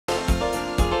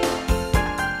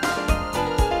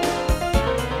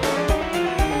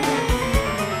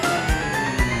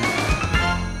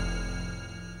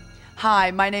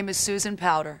Hi, my name is Susan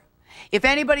Powter. If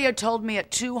anybody had told me at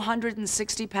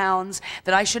 260 pounds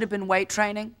that I should have been weight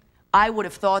training, I would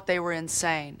have thought they were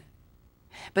insane.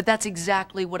 But that's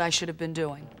exactly what I should have been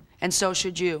doing, and so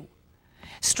should you.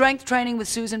 Strength training with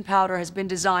Susan Powter has been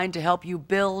designed to help you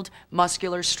build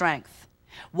muscular strength.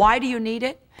 Why do you need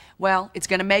it? Well, it's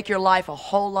going to make your life a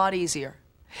whole lot easier.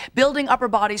 Building upper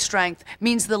body strength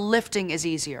means the lifting is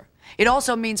easier. It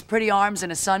also means pretty arms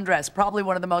and a sundress, probably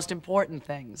one of the most important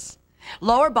things.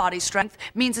 Lower body strength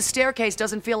means a staircase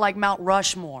doesn't feel like Mount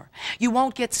Rushmore. You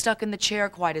won't get stuck in the chair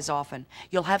quite as often.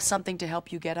 You'll have something to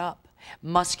help you get up.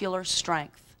 Muscular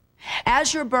strength.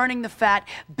 As you're burning the fat,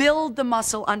 build the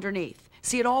muscle underneath.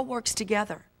 See, it all works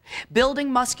together.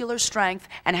 Building muscular strength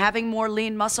and having more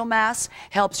lean muscle mass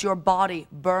helps your body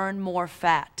burn more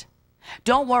fat.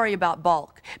 Don't worry about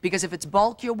bulk, because if it's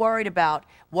bulk you're worry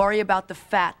about the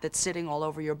fat that's sitting all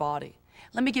over your body.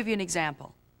 Let me give you an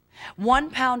example. 1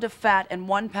 pound of fat and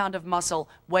 1 pound of muscle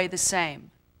weigh the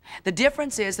same. The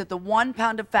difference is that the 1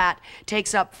 pound of fat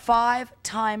takes up 5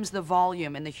 times the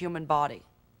volume in the human body.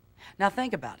 Now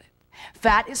think about it.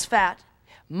 Fat is fat.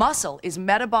 Muscle is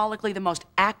metabolically the most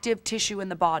active tissue in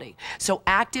the body. So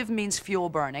active means fuel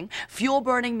burning. Fuel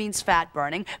burning means fat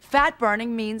burning. Fat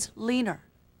burning means leaner.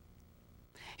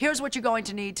 Here's what you're going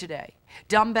to need today.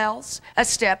 Dumbbells, a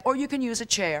step, or you can use a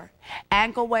chair,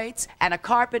 ankle weights, and a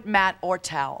carpet mat or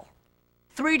towel.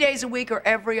 3 days a week or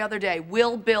every other day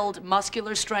will build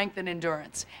muscular strength and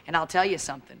endurance. And I'll tell you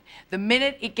something. The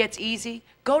minute it gets easy,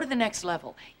 go to the next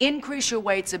level. Increase your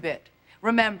weights a bit.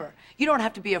 Remember, you don't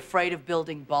have to be afraid of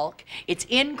building bulk. It's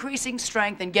increasing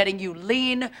strength and getting you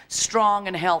lean, strong,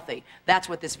 and healthy. That's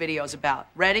what this video is about.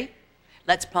 Ready?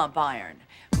 Let's pump iron.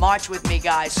 March with me,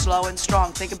 guys, slow and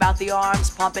strong. Think about the arms,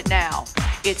 pump it now.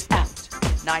 It's out,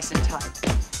 nice and tight.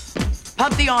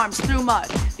 Pump the arms through mud.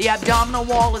 The abdominal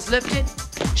wall is lifted,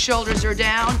 shoulders are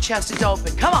down, chest is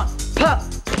open. Come on, pump.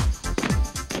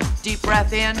 Deep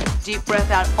breath in, deep breath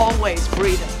out, always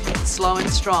breathing, slow and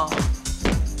strong.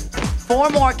 4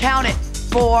 more, count it.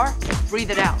 4,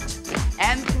 breathe it out.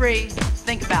 And 3,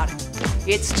 think about it.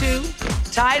 It's 2,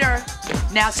 tighter.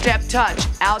 Now step touch,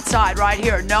 outside right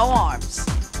here, no arms.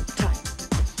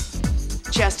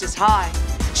 Chest is high,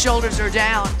 shoulders are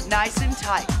down, nice and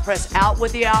tight. Press out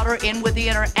with the outer, in with the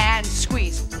inner, and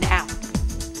squeeze now.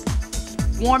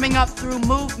 Warming up through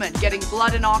movement, getting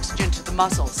blood and oxygen to the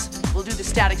muscles. We'll do the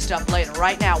static stuff later.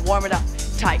 Right now, warm it up,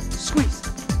 tight, squeeze.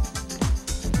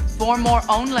 4 more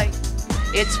only.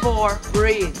 It's 4,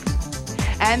 breathe.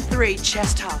 And 3,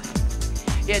 chest high.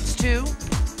 It's 2,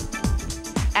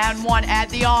 and 1, add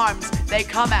the arms. They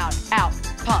come out,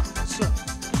 pump, slow.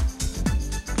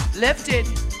 Lifted,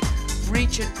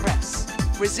 reach and press.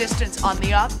 Resistance on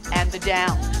the up and the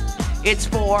down. It's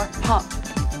 4, pump.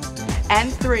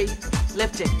 And 3,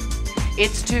 lifted.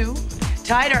 It's 2,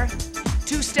 tighter.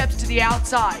 2 steps to the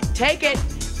outside. Take it,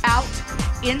 out,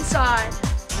 inside.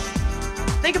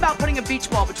 Think about putting a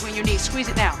beach ball between your knees. Squeeze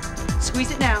it now.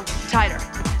 Squeeze it now, tighter.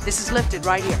 This is lifted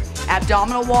right here.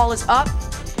 Abdominal wall is up,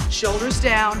 shoulders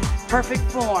down, perfect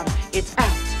form. It's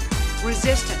out.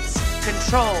 Resistance,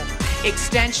 control,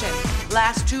 extension.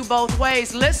 Last 2 both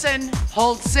ways. Listen,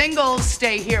 hold singles.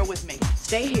 Stay here with me.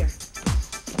 Stay here.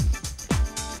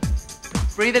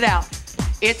 Breathe it out.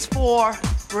 It's 4,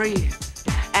 breathe.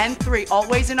 And 3,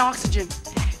 always in oxygen.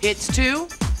 It's 2,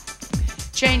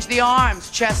 change the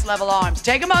arms, chest level arms.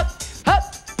 Take them up,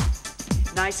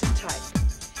 nice and tight.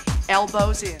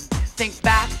 Elbows in. Think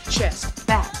back, chest,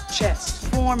 back, chest.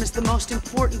 Form is the most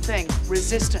important thing.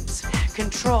 Resistance,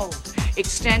 control,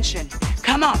 extension.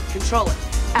 Come on, control it.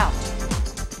 Out.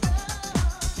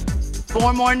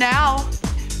 4 more now.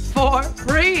 4,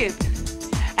 breathe.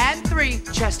 And 3,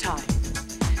 chest high.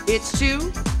 It's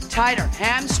 2, tighter,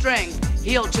 hamstring,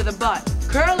 heel to the butt.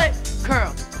 Curl it,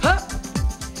 curl.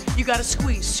 You gotta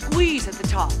squeeze, squeeze at the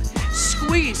top.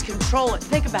 Squeeze, control it,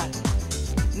 think about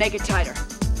it. Make it tighter.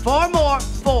 4 more,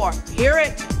 4, hear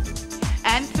it.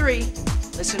 And 3,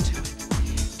 listen to it.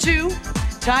 2,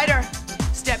 tighter.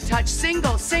 Step touch,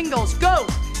 singles, singles, go.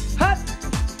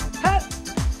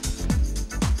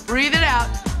 Breathe it out,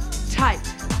 tight.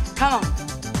 Come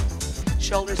on.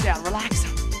 Shoulders down, relax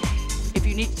them. If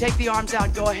you need to take the arms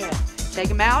out, go ahead. Take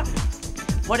them out,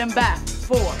 put them back.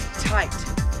 4, tight,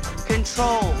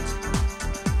 controlled.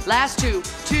 Last 2,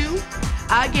 2,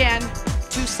 again,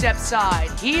 2 step side.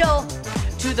 Heel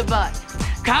to the butt.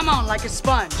 Come on, like a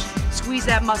sponge. Squeeze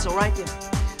that muscle right there.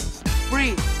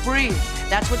 Breathe, breathe.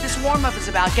 That's what this warm-up is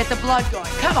about. Get the blood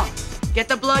going. Come on. Get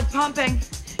the blood pumping.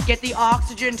 Get the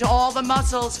oxygen to all the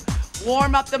muscles.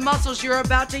 Warm up the muscles you're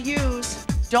about to use.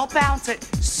 Don't bounce it.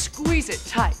 Squeeze it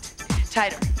tight.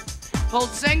 Tighter. Hold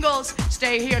singles.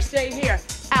 Stay here, stay here.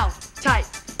 Out, tight.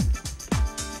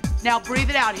 Now breathe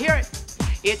it out. Hear it.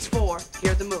 It's 4.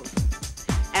 Hear the move.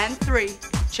 And 3.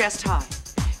 Chest high.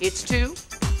 It's 2.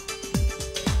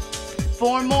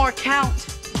 4 more. Count.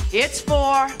 It's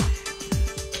 4.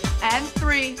 And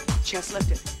 3. Chest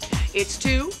lifted. It's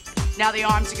 2. Now the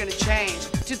arms are going to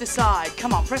change to the side.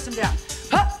 Come on, press them down.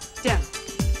 Up, down.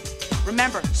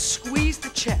 Remember, squeeze the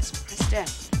chest. Press down.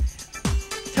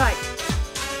 Tight.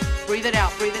 Breathe it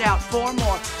out, breathe it out. 4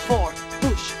 more. 4.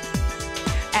 Push.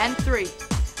 And 3.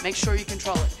 Make sure you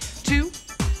control it. 2.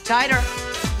 Tighter.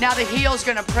 Now the heel's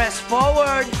going to press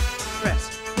forward.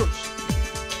 Press. Push.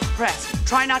 Press.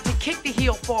 Try not to kick the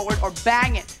heel forward or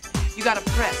bang it. You got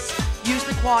to press. Use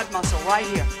the quad muscle right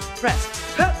here. Press.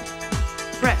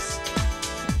 Press.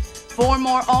 4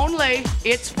 more only.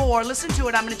 It's 4. Listen to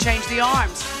it. I'm going to change the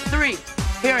arms. 3.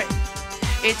 Hear it.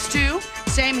 It's 2.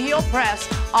 Same heel press.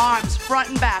 Arms front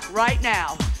and back right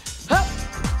now.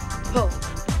 Pull.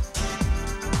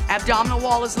 Abdominal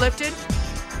wall is lifted.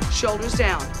 Shoulders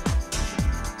down.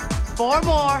 4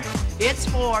 more. It's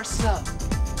 4. Slow.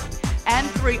 And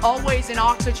 3. Always in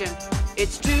oxygen.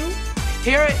 It's 2.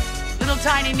 Hear it. Little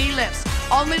tiny knee lifts.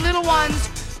 Only little ones.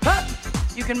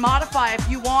 You can modify if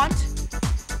you want.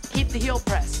 Keep the heel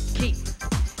press. Keep.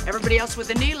 Everybody else with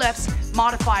the knee lifts,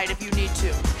 modify it if you need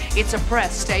to. It's a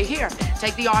press. Stay here.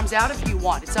 Take the arms out if you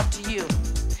want. It's up to you.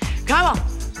 Come on.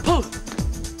 Pull.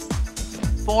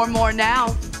 4 more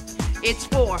now. It's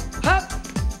 4.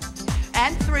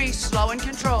 And 3. Slow and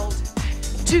controlled.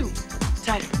 2.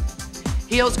 Tighter.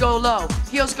 Heels go low.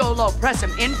 Heels go low. Press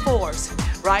them in 4s.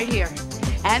 Right here.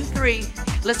 And 3.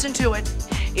 Listen to it.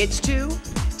 It's 2.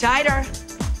 Tighter.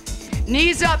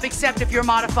 Knees up, except if you're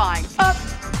modifying. Up.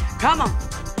 Come on.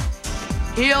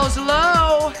 Heels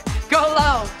low. Go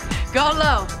low. Go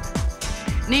low.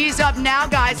 Knees up now,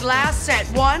 guys. Last set.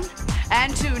 1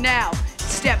 and 2 now.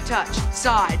 Step touch.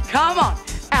 Side. Come on.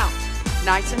 Out.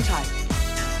 Nice and tight.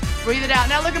 Breathe it out.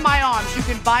 Now look at my arms. You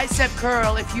can bicep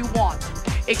curl if you want.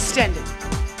 Extend it.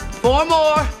 4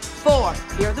 more. 4.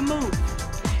 Hear the move.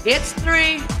 It's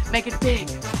 3. Make it big.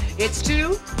 It's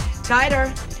 2.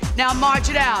 Tighter. Now march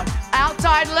it out.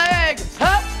 Outside leg.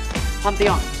 Up. Pump the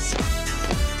arms.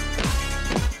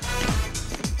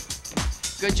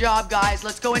 Good job, guys.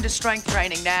 Let's go into strength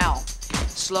training now.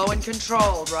 Slow and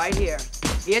controlled right here.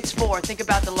 It's 4. Think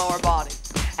about the lower body.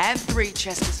 And 3.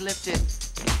 Chest is lifted.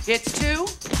 It's 2.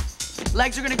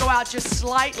 Legs are going to go out just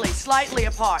slightly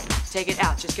apart. Take it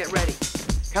out. Just get ready.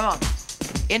 Come on.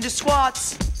 Into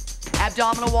squats.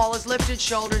 Abdominal wall is lifted.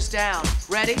 Shoulders down.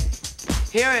 Ready?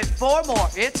 Hear it. 4 more.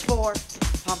 It's 4.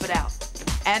 Pump it out.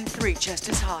 And 3. Chest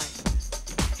is high.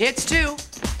 It's 2.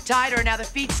 Tighter. Now the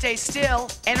feet stay still.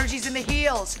 Energy's in the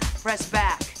heels. Press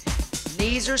back.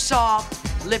 Knees are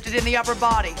soft. Lifted in the upper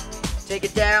body. Take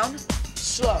it down.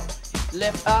 Slow.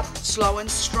 Lift up. Slow and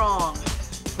strong.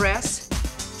 Press.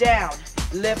 Down.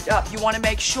 Lift up. You want to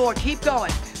make sure. Keep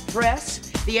going. Press.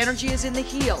 The energy is in the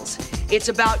heels. It's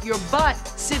about your butt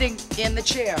sitting in the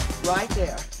chair. Right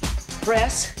there.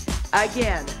 Press.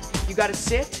 Again. You got to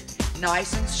sit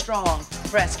nice and strong.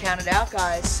 Press. Count it out,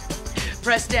 guys.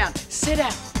 Press down. Sit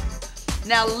down.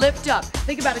 Now lift up.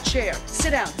 Think about a chair.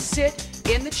 Sit down. Sit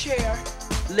in the chair.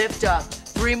 Lift up.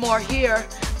 3 more here.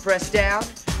 Press down.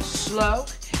 Slow.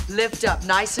 Lift up.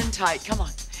 Nice and tight. Come on.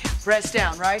 Press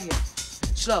down right here.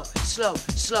 Slow, slow,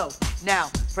 slow. Now,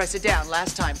 press it down.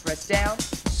 Last time. Press down.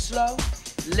 Slow.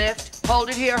 Lift. Hold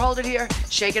it here. Hold it here.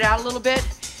 Shake it out a little bit.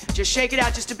 Just shake it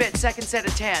out just a bit. Second set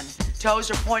of 10.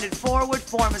 Toes are pointed forward.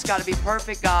 Form has got to be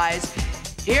perfect, guys.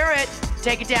 Hear it.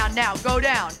 Take it down. Now, go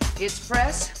down. It's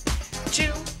press.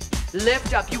 2.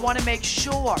 Lift up. You want to make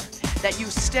sure that you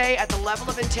stay at the level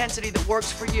of intensity that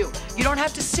works for you. You don't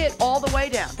have to sit all the way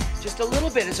down. Just a little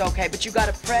bit is okay, but you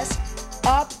got to press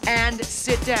up and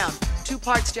sit down. 2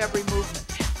 parts to every movement.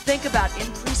 Think about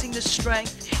increasing the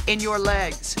strength in your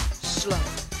legs. Slow.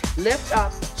 Lift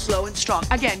up, slow and strong.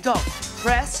 Again, go.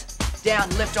 Press down.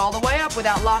 Lift all the way up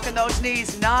without locking those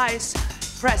knees. Nice.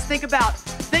 Press. Think about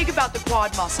the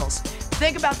quad muscles.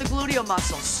 Think about the gluteal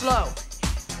muscles. Slow.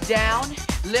 Down.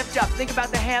 Lift up. Think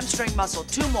about the hamstring muscle.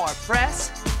 2 more.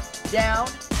 Press. Down.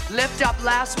 Lift up.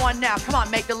 Last one now. Come on.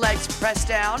 Make the legs press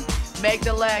down. Make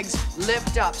the legs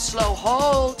lift up. Slow.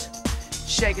 Hold.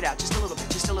 Shake it out. Just a little bit.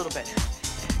 Just a little bit.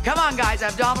 Come on, guys.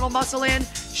 Abdominal muscle in.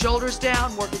 Shoulders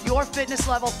down. Work at your fitness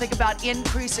level. Think about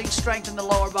increasing strength in the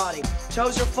lower body.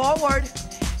 Toes are forward.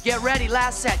 Get ready.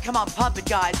 Last set. Come on. Pump it,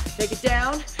 guys. Take it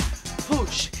down.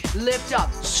 Push. Lift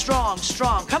up. Strong,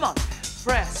 strong. Come on.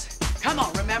 Press. Come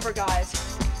on. Remember, guys,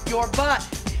 your butt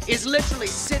is literally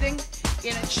sitting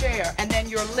in a chair, and then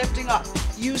you're lifting up.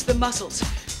 Use the muscles.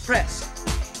 press,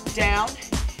 down,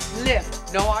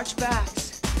 lift, no arch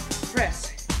backs,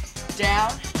 press,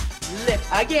 down, lift,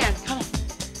 again, come on,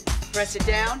 press it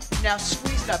down, now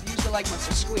squeeze it up, use the leg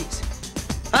muscle, squeeze,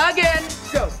 again,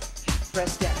 go,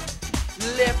 press down,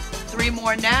 lift, 3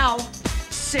 more now,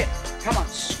 sit, come on,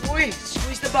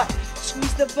 squeeze the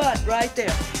butt right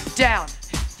there, down,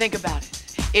 think about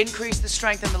it, increase the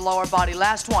strength in the lower body,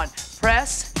 last one,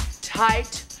 press,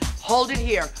 tight, hold it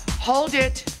here, hold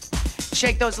it,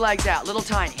 shake those legs out, little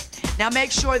tiny. Now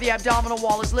make sure the abdominal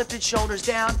wall is lifted, shoulders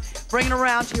down, bring it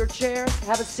around to your chair,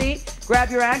 have a seat,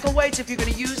 grab your ankle weights if you're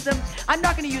gonna use them. I'm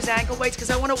not gonna use ankle weights because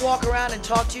I wanna walk around and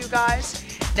talk to you guys.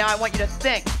 Now I want you to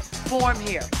think, form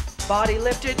here, body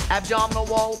lifted, abdominal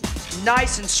wall,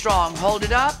 nice and strong, hold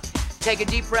it up, take a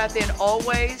deep breath in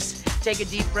always, take a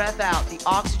deep breath out. The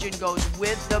oxygen goes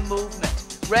with the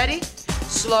movement. Ready?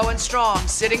 Slow and strong,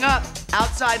 sitting up,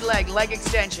 outside leg, leg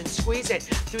extension, squeeze it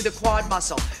through the quad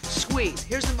muscle, squeeze.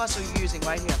 Here's the muscle you're using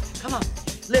right here. Come on,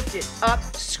 lift it up,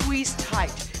 squeeze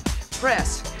tight,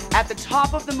 press. At the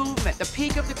top of the movement, the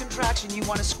peak of the contraction, you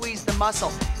want to squeeze the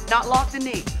muscle, not lock the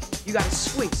knee. You got to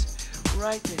squeeze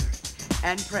right there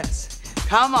and press.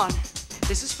 Come on,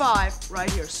 this is 5,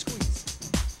 right here, squeeze.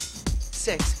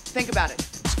 6, think about it,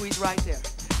 squeeze right there.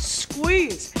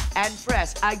 Squeeze and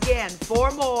press. Again,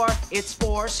 4 more. It's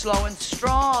 4, slow and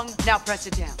strong. Now press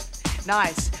it down.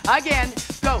 Nice. Again,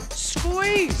 go.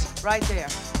 Squeeze right there.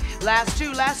 Last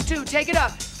 2, take it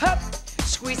up. Hup.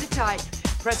 Squeeze it tight.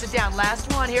 Press it down.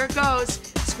 Last one, here it goes.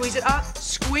 Squeeze it up,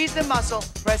 squeeze the muscle,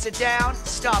 press it down,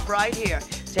 stop right here.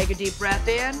 Take a deep breath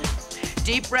in,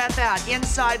 deep breath out,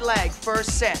 inside leg,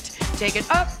 first set. Take it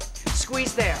up,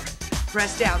 squeeze there.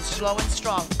 Press down, slow and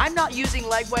strong. I'm not using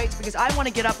leg weights because I want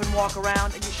to get up and walk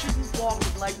around, and you shouldn't walk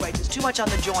with leg weights. It's too much on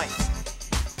the joints.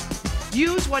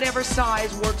 Use whatever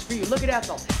size works for you. Look at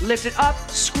Ethel. Lift it up,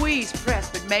 squeeze, press,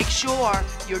 but make sure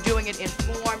you're doing it in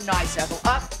form. Nice, Ethel.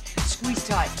 Up, squeeze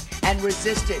tight, and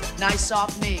resist it. Nice,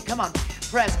 soft knee. Come on,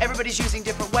 press. Everybody's using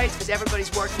different weights because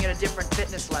everybody's working at a different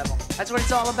fitness level. That's what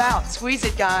it's all about. Squeeze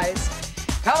it, guys.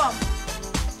 Come on.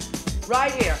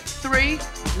 Right here. 3,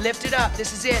 lift it up.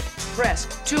 This is it. Press.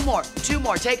 2 more.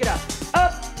 Take it up.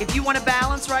 Up. If you want to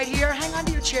balance right here, hang on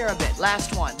to your chair a bit.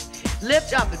 Last one.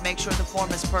 Lift up and make sure the form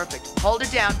is perfect. Hold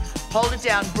it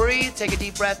down, breathe, take a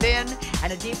deep breath in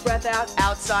and a deep breath out,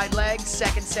 outside leg,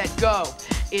 second set, go.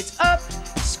 It's up,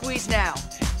 squeeze now.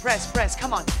 Press,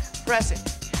 come on, press it.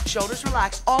 Shoulders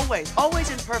relaxed, always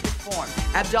in perfect form.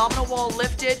 Abdominal wall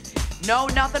lifted, no,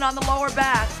 nothing on the lower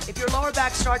back. If your lower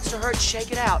back starts to hurt,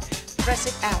 shake it out. Press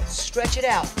it out, stretch it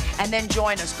out, and then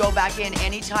join us. Go back in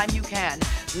anytime you can.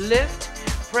 Lift,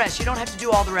 press. You don't have to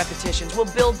do all the repetitions.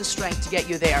 We'll build the strength to get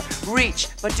you there. Reach,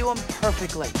 but do them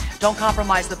perfectly. Don't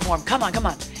compromise the form. Come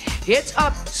on. It's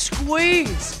up,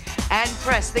 squeeze, and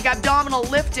press. Think abdominal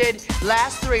lifted.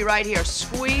 Last 3 right here.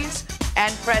 Squeeze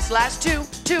and press. Last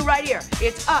 2 right here.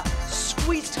 It's up,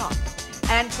 squeeze top,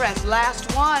 and press.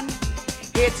 Last 1.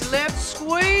 It's lift,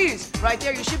 squeeze. Right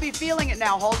there, you should be feeling it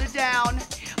now. Hold it down.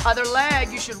 Other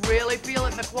leg, you should really feel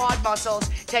it in the quad muscles.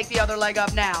 Take the other leg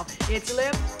up now. It's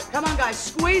lift. Come on, guys,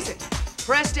 squeeze it.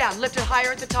 Press down, lift it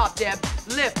higher at the top, Deb.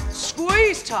 Lift,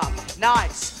 squeeze top.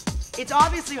 Nice. It's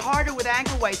obviously harder with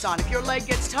ankle weights on. If your leg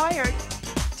gets tired,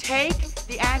 take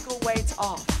the ankle weights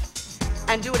off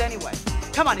and do it anyway.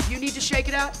 Come on, if you need to shake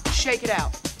it out, shake it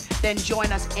out. Then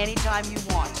join us anytime you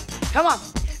want. Come on.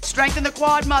 Strengthen the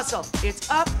quad muscle. It's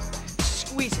up,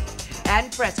 squeeze it,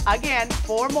 and press. Again,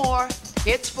 4 more.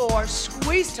 It's 4,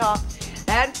 squeeze top,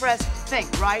 and press. Think,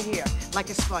 right here, like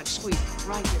a sponge. Squeeze it,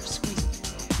 right here, squeeze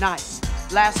it. Nice.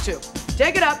 Last 2.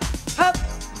 Take it up,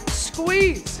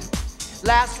 squeeze.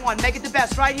 Last 1, make it the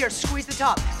best. Right here, squeeze the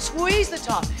top. Squeeze the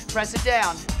top, press it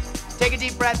down. Take a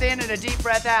deep breath in and a deep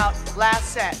breath out.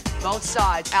 Last set, both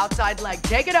sides, outside leg.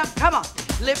 Take it up, come on.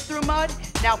 Lift through mud,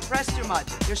 now press through mud.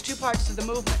 There's 2 parts to the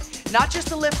movement. Not just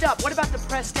the lift up, what about the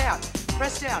press down?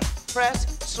 Press down, press,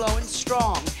 slow and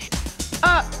strong.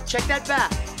 Up, check that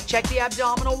back. Check the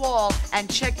abdominal wall and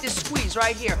check this squeeze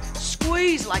right here.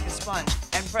 Squeeze like a sponge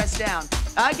and press down.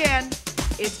 Again,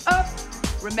 it's up.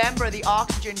 Remember, the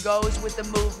oxygen goes with the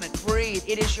movement. Breathe,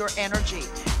 it is your energy.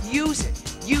 Use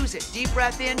it. Deep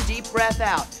breath in, deep breath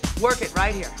out. Work it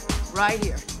right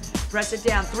here. Press it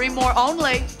down, 3 more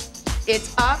only.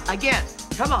 It's up, again,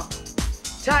 come on.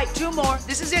 Tight, 2 more,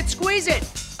 this is it, squeeze it.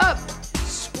 Up,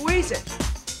 squeeze it.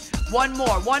 1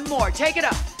 more, take it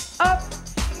up. Up,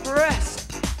 press,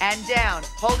 and down.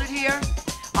 Hold it here.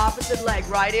 Opposite leg,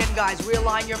 right in, guys.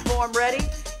 Realign your form, ready?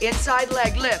 Inside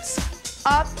leg lifts.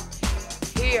 Up,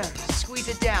 here, squeeze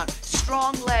it down.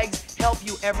 Strong legs help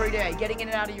you every day. Getting in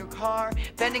and out of your car,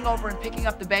 bending over and picking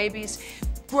up the babies.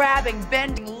 grabbing,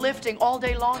 bending, lifting all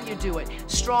day long, you do it.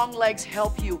 Strong legs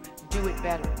help you do it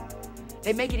better.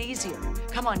 They make it easier.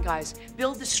 Come on, guys,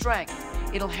 build the strength.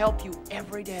 It'll help you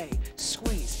every day.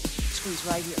 Squeeze, squeeze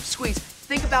right here, squeeze.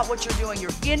 Think about what you're doing. You're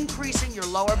increasing your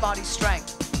lower body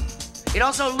strength. It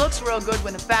also looks real good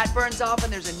when the fat burns off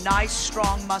and there's a nice,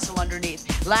 strong muscle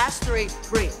underneath. Last 3,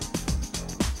 breathe.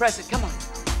 Press it, come on.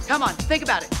 Come on, think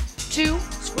about it. 2,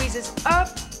 squeezes, up.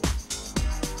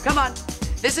 Come on,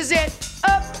 this is it,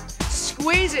 up.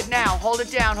 Squeeze it now, hold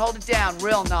it down,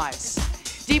 real nice.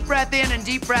 Deep breath in and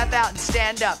deep breath out and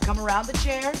stand up. Come around the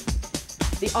chair.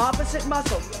 The opposite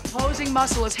muscle, the opposing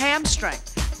muscle is hamstring.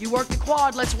 You work the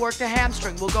quad, let's work the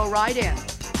hamstring. We'll go right in.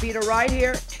 Feet are right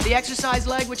here. The exercise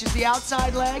leg, which is the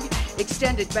outside leg,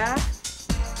 extend it back.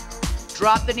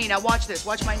 Drop the knee. Now watch this,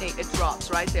 watch my knee. It drops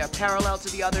right there, parallel to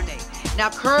the other knee. Now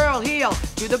curl, heel,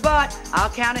 to the butt. I'll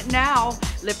count it now.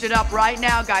 Lift it up right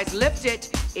now, guys. Lift it.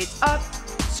 It's up,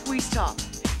 squeeze top.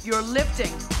 You're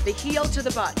lifting the heel to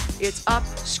the butt. It's up,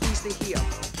 squeeze the heel.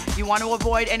 You want to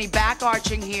avoid any back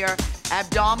arching here.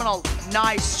 Abdominal,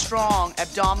 nice, strong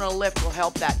abdominal lift will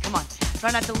help that. Come on,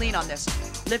 try not to lean on this.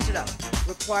 Lift it up.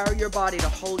 Require your body to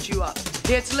hold you up.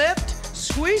 Hips lift,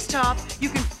 squeeze top. You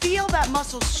can feel that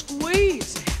muscle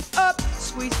squeeze. Up,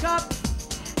 squeeze top,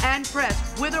 and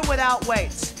press, with or without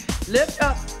weights. Lift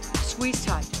up, squeeze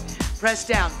tight. Press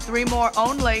down, 3 more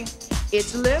only.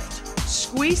 It's lift,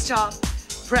 squeeze top,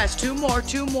 press, 2 more,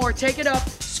 take it up,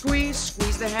 squeeze,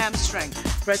 squeeze the hamstring.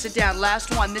 Press it down,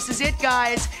 last one, this is it,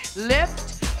 guys.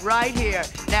 Lift, right here.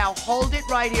 Now hold it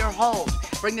right here, hold.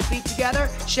 Bring the feet together,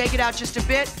 shake it out just a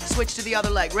bit, switch to the other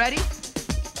leg. Ready?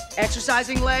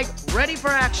 Exercising leg, ready for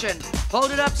action.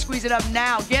 Hold it up, squeeze it up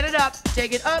now. Get it up,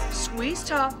 take it up, squeeze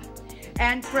top,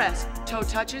 and press. Toe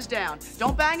touches down.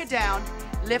 Don't bang it down.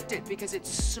 Lift it because it's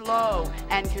slow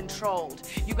and controlled.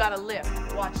 You gotta lift.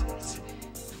 Watch this.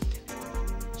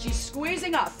 She's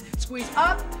squeezing up. Squeeze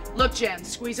up. Look, Jen.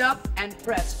 Squeeze up and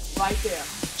press right there.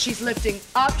 She's lifting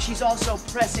up. She's also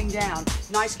pressing down.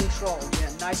 Nice control,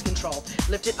 Jen. Nice control.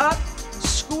 Lift it up.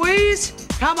 Squeeze.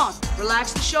 Come on.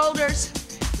 Relax the shoulders.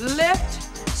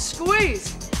 Lift.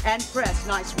 Squeeze. And press.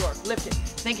 Nice work. Lift it.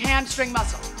 Think hamstring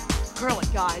muscle. Curl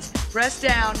it, guys. Press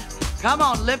down. Come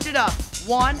on. Lift it up.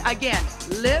 1. Again.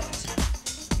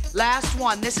 Lift. Last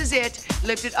one. This is it.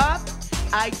 Lift it up.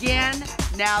 Again.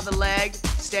 Now the leg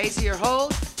stays here.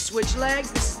 Hold. Switch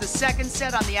legs. This is the second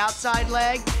set on the outside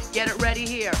leg. Get it ready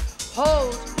here.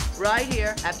 Hold. Right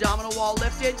here. Abdominal wall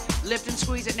lifted. Lift and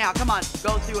squeeze it now. Come on.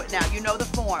 Go through it now. You know the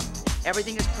form.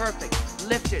 Everything is perfect.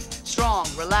 Lifted. Strong.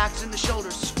 Relax in the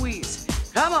shoulders. Squeeze.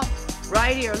 Come on.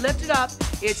 Right here. Lift it up.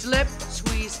 It's lift.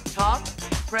 Squeeze. Top.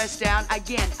 Press down.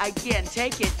 Again. Again.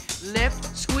 Take it.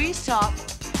 Lift. Squeeze top.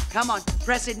 Come on.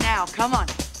 Press it now. Come on.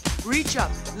 Reach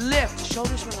up. Lift.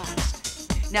 Shoulders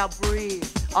relaxed. Now breathe.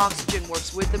 Oxygen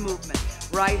works with the movement.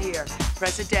 Right here.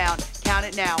 Press it down. Count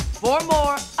it now. 4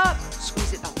 more. Up.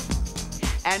 Squeeze it up.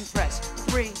 And press.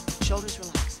 3. Shoulders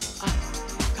relaxed.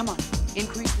 Up. Come on.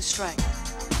 Increase the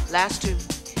strength. Last 2.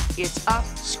 It's up.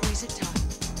 Squeeze it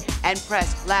tight. And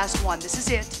press. Last 1. This is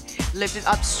it. Lift it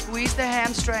up. Squeeze the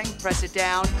hamstring. Press it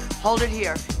down. Hold it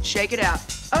here. Shake it out.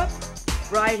 Up.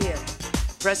 Right here.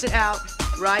 Press it out.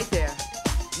 Right there.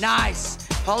 Nice.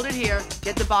 Hold it here.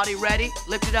 Get the body ready.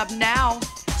 Lift it up now.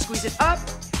 Squeeze it up.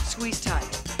 Squeeze tight.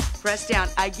 Press down.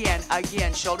 Again.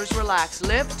 Again. Shoulders relaxed.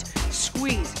 Lift.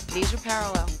 Squeeze. Knees are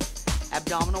parallel.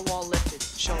 Abdominal wall lifted.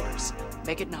 Shoulders.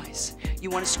 Make it nice. You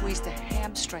want to squeeze the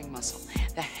hamstring muscle.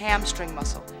 The hamstring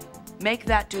muscle. Make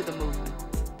that do the movement.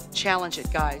 Challenge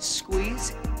it, guys.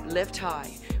 Squeeze. Lift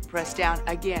high. Press down.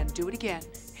 Again. Do it again.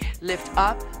 Lift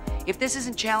up. If this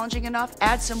isn't challenging enough,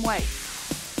 add some weight.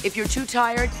 If you're too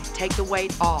tired, take the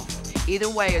weight off. Either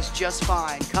way is just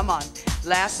fine. Come on.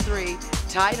 Last 3.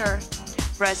 Tighter.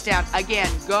 Press down. Again.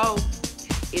 Go.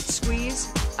 It's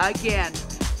squeeze. Again.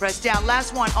 Press down.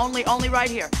 Last one. Only right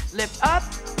here. Lift up.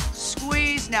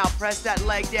 Squeeze. Now press that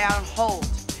leg down. Hold.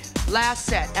 Last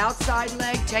set. Outside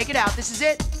leg. Take it out. This is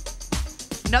it.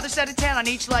 Another set of 10 on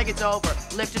each leg. It's over.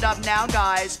 Lift it up now,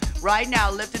 guys. Right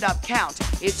now. Lift it up. Count.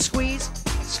 It's squeeze.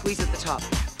 Squeeze at the top.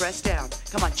 Press down.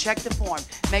 Come on, check the form.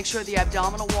 Make sure the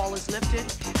abdominal wall is lifted.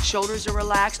 Shoulders are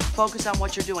relaxed. Focus on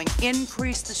what you're doing.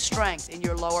 Increase the strength in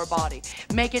your lower body.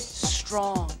 Make it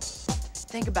strong.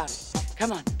 Think about it.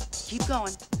 Come on, keep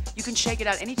going. You can shake it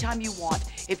out anytime you want.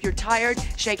 If you're tired,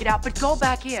 shake it out, but go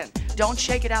back in. Don't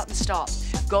shake it out and stop.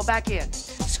 Go back in.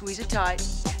 Squeeze it tight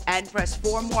and press.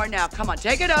 4 more now. Come on,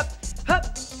 take it up.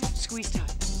 Up. Squeeze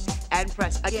tight and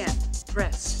press. Again,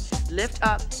 press. Lift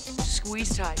up.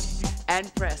 Squeeze tight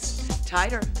and press.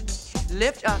 Tighter.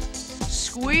 Lift up.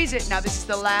 squeeze it. Now this is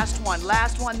the last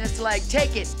one this leg.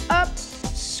 Take it up,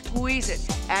 squeeze it,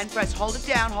 and press. Hold it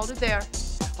down, hold it there.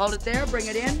 Hold it there, bring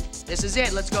it in. This is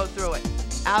it, let's go through it.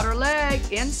 Outer leg,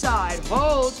 inside,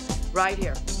 hold, right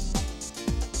here.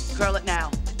 Curl it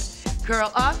now.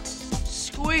 Curl up,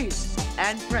 squeeze,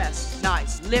 and press.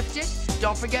 Nice, lift it.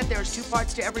 Don't forget there's two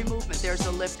parts to every movement. There's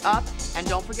the lift up, and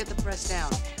don't forget the press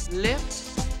down.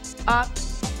 Lift, up,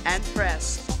 and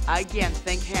press. Again,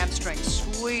 think hamstring.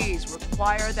 Squeeze.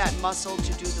 Require that muscle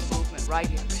to do the movement right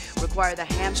here. Require the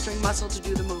hamstring muscle to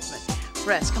do the movement.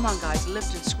 Press. Come on, guys.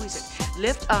 Lift and squeeze it.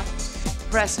 Lift up.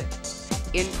 Press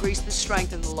it. Increase the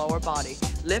strength in the lower body.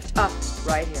 Lift up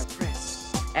right here.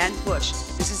 Press. And push.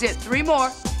 This is it. 3 more.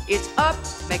 It's up.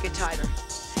 Make it tighter.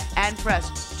 And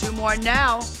press. 2 more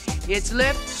now. It's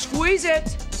lift. Squeeze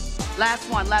it. Last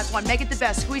one. Last one. Make it the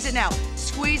best. Squeeze it now.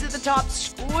 Squeeze at the top.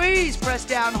 Squeeze. Press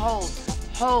down. Hold.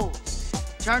 Hold.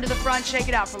 Turn to the front, shake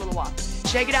it out for a little while.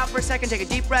 Shake it out for a second, take a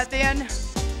deep breath in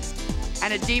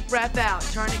and a deep breath out.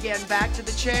 Turn again back to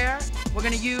the chair. We're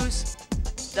gonna use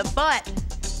the butt.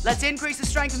 Let's increase the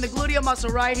strength in the gluteal muscle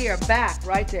right here, back,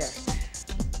 right there.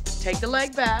 Take the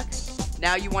leg back.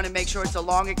 Now you wanna make sure it's a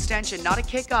long extension, not a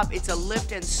kick up, it's a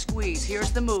lift and squeeze.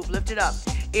 Here's the move, lift it up.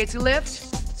 It's lift,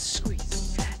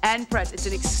 squeeze, and press. It's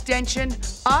an extension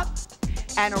up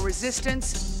and a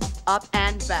resistance up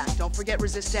and back. Don't forget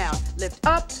resist down. Lift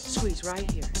up, squeeze right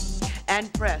here.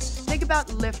 And press. Think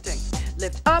about lifting.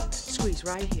 Lift up, squeeze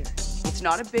right here. It's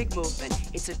not a big movement,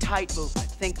 it's a tight movement.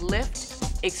 Think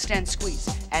lift, extend, squeeze,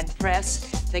 and press.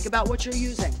 Think about what you're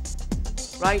using.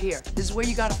 Right here. This is where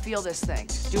you gotta feel this thing.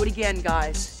 Do it again,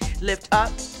 guys. Lift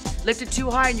up, lift it too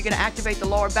high and you're gonna activate the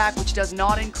lower back, which does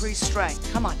not increase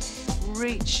strength. Come on,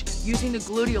 reach. Using the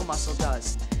gluteal muscle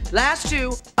does. Last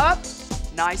 2, up,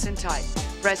 nice and tight.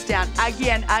 Press down,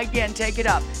 again, take it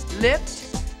up.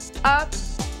 Lift, up,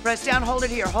 press down, hold it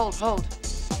here, hold.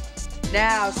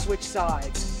 Now switch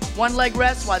sides. One leg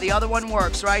rests while the other one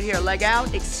works, right here. Leg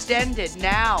out, extended,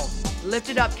 now. Lift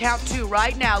it up, count 2,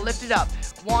 right now, lift it up.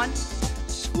 1,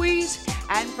 squeeze,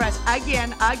 and press.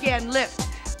 Again, lift,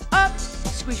 up,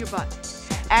 squeeze your butt,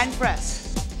 and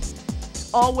press.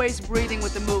 Always breathing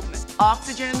with the movement.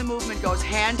 Oxygen in the movement goes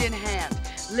hand in hand.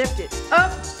 Lift it,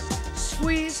 up,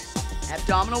 squeeze,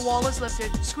 abdominal wall is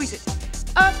lifted, squeeze it,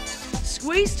 up,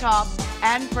 squeeze top,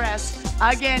 and press.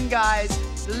 Again, guys,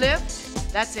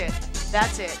 lift, that's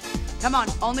it. Come on,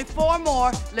 only 4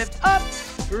 more, lift up,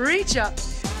 reach up,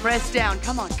 press down,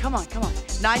 come on.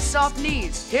 Nice soft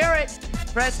knees, hear it,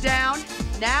 press down,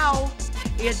 now,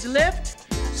 it's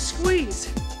lift, squeeze.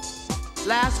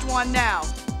 Last one now,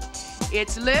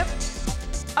 it's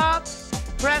lift, up,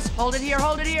 press, hold it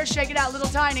here, shake it out, little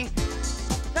tiny.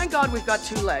 Thank God we've got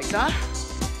 2 legs, huh?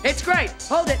 It's great.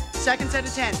 Hold it. Second set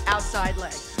of 10. Outside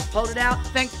leg. Hold it out.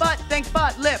 Think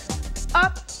butt. Lift.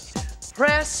 Up.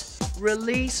 Press.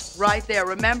 Release right there.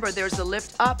 Remember, there's the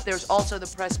lift up. There's also the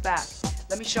press back.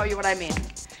 Let me show you what I mean.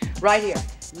 Right here.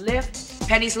 Lift.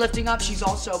 Penny's lifting up. She's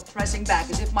also pressing back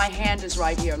as if my hand is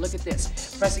right here. Look at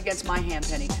this. Press against my hand,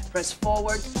 Penny. Press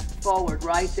forward,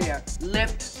 right there.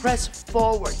 Lift. Press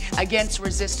forward against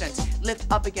resistance. Lift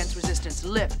up against resistance.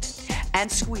 Lift. And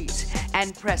squeeze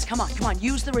and press. Come on,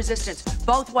 use the resistance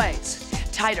both ways.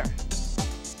 Tighter.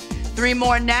 3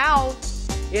 more now.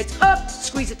 It's up,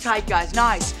 squeeze it tight, guys,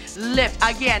 nice. Lift,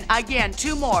 again,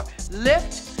 2 more.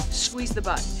 Lift, squeeze the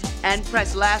butt, and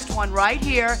press. Last one right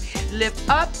here. Lift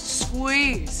up,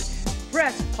 squeeze,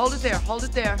 press. Hold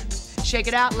it there. Shake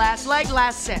it out, last leg,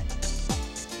 last set.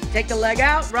 Take the leg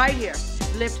out, right here.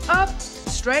 Lift up,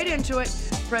 straight into it,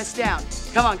 press down.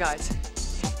 Come on, guys.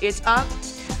 It's up.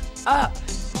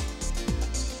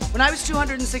 When I was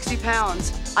 260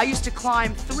 pounds, I used to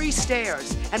climb 3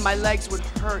 stairs and my legs would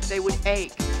hurt, they would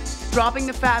ache. Dropping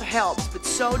the fat helps, but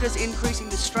so does increasing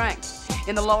the strength.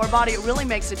 In the lower body, it really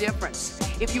makes a difference.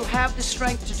 If you have the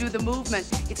strength to do the movement,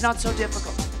 it's not so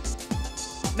difficult.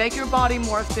 Make your body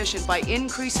more efficient by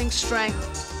increasing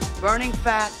strength, burning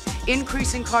fat,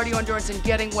 increasing cardio endurance, and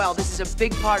getting well. This is a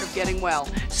big part of getting well.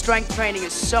 Strength training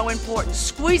is so important.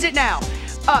 Squeeze it now.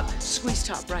 Up, squeeze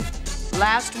top, right.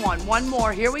 Last one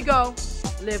more, here we go.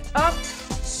 Lift up,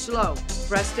 slow,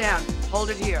 press down, hold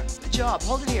it here. Good job,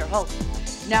 hold it here, hold.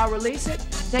 Now release it,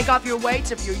 take off your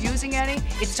weights if you're using any.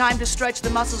 It's time to stretch the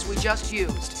muscles we just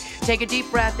used. Take a deep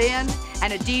breath in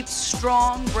and a deep,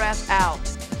 strong breath out.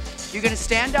 You're gonna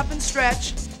stand up and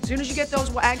stretch. As soon as you get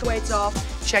those ankle weights off,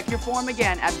 check your form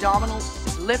again. Abdominal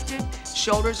is lifted,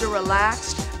 shoulders are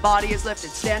relaxed, body is lifted.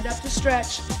 Stand up to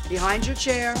stretch, behind your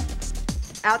chair.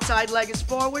 Outside leg is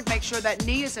forward. Make sure that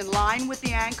knee is in line with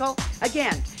the ankle.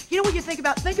 Again, you know what you think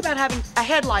about? Think about having a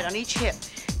headlight on each hip.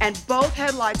 and both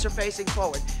headlights are facing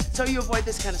forward. So you avoid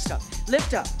this kind of stuff.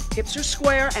 Lift up, hips are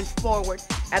square and forward,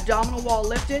 abdominal wall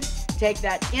lifted. Take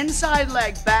that inside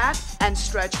leg back and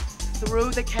stretch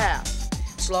through the calf.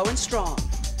 Slow and strong.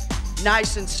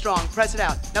 Nice and strong. Press it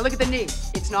out. Now look at the knee.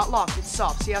 It's not locked, it's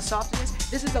soft. See how soft it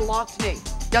is? This is a locked knee.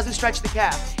 Doesn't stretch the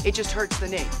calf. It just hurts the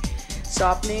knee.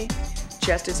 Soft knee.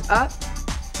 Chest is up.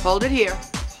 Hold it here.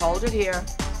 Hold it here.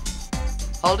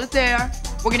 Hold it there.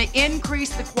 We're going to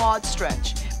increase the quad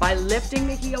stretch by lifting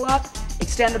the heel up,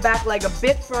 extend the back leg a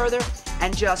bit further,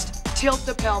 and just tilt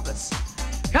the pelvis.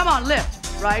 Come on, lift.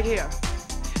 Right here.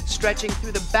 Stretching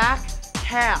through the back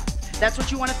calf. That's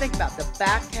what you want to think about, the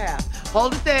back calf.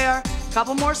 Hold it there.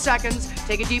 Couple more seconds.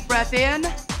 Take a deep breath in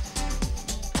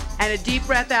and a deep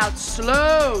breath out.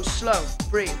 Slow, slow.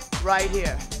 Breathe right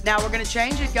here. Now we're going to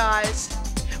change it, guys.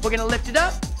 We're going to lift it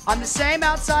up on the same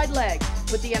outside leg.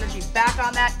 Put the energy back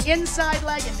on that inside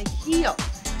leg and the heel.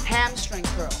 Hamstring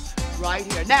curl right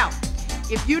here. Now,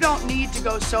 if you don't need to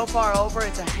go so far over,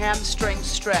 it's a hamstring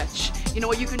stretch. You know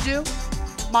what you can do?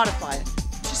 Modify it.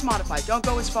 Just modify it. Don't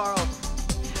go as far over.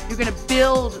 You're going to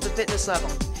build the fitness level.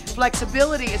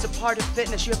 Flexibility is a part of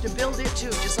fitness. You have to build it too,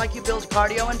 just like you build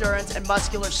cardio endurance and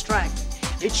muscular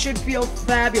strength. It should feel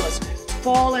fabulous.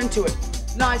 Fall into it.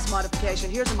 Nice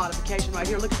modification. Here's a modification right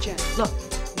here. Look at Jen. Look.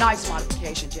 Nice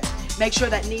modification, Jen. Make sure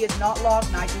that knee is not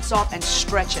locked, nice and soft, and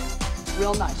stretch it.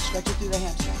 Real nice. Stretch it through the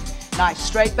hamstring. Nice.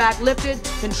 Straight back, lifted.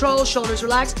 Control, shoulders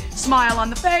relaxed. Smile on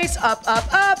the face. Up, up,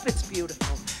 up. It's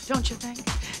beautiful. Don't you think?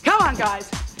 Come on, guys.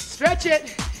 Stretch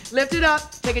it. Lift it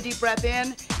up. Take a deep breath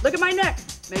in. Look at my neck.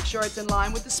 Make sure it's in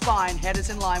line with the spine. Head is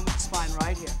in line with the spine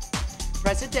right here.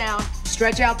 Press it down.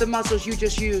 Stretch out the muscles you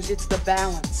just used. It's the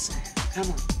balance. Come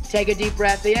on. Take a deep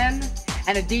breath in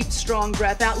and a deep, strong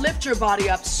breath out. Lift your body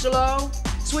up slow.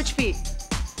 Switch feet.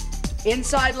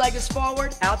 Inside leg is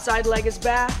forward. Outside leg is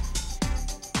back.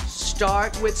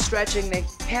 Start with stretching the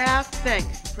calf. Think.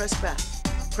 Press back.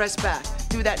 Press back.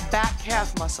 Through that back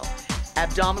calf muscle.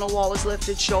 Abdominal wall is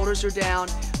lifted. Shoulders are down.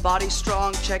 Body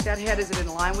strong. Check that head. Is it in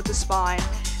line with the spine?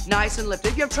 Nice and lifted.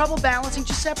 If you have trouble balancing,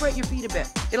 just separate your feet a bit.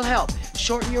 It'll help.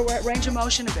 Shorten your range of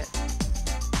motion a bit.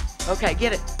 Okay,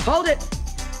 get it. Hold it.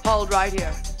 Hold right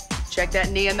here. Check that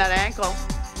knee and that ankle.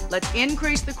 Let's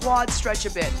increase the quad stretch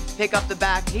a bit. Pick up the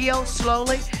back heel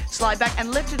slowly. Slide back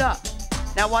and lift it up.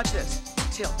 Now watch this.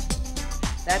 Tilt.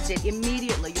 That's it.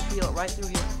 Immediately you feel it right through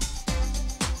here.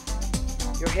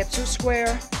 Your hips are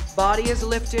square. Body is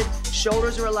lifted.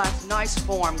 Shoulders are relaxed. Nice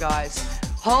form, guys.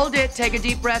 Hold it. Take a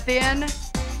deep breath in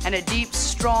and a deep,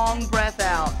 strong breath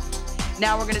out.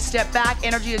 Now we're going to step back.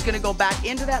 Energy is going to go back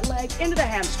into that leg, into the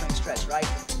hamstring stretch, right?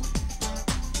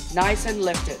 Nice and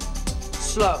lifted.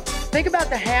 Slow. Think about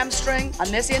the hamstring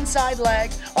on this inside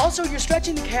leg. Also, you're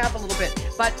stretching the calf a little bit,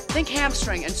 but think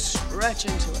hamstring and stretch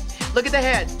into it. Look at the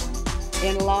head.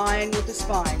 In line with the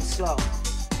spine. Slow.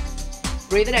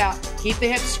 Breathe it out. Keep the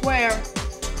hips square.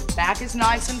 Back is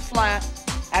nice and flat.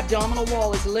 Abdominal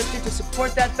wall is lifted to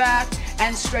support that back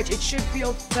and stretch. It should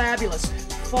feel fabulous.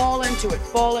 Fall into it.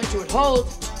 Fall into it. Hold.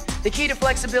 The key to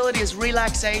flexibility is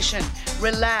relaxation.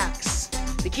 Relax.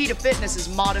 The key to fitness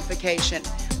is modification.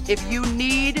 If you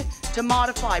need to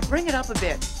modify, bring it up a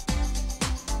bit.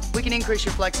 We can increase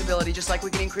your flexibility just like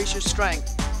we can increase your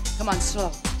strength. Come on,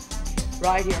 slow.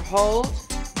 Right here. Hold.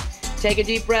 Take a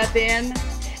deep breath in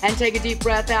and take a deep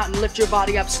breath out and lift your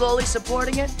body up, slowly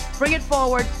supporting it. Bring it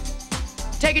forward.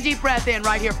 Take a deep breath in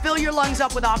right here. Fill your lungs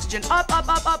up with oxygen. Up, up,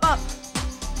 up, up, up.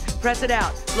 Press it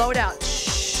out. Blow it out.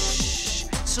 Shh.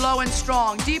 Slow and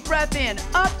strong. Deep breath in.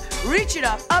 Up. Reach it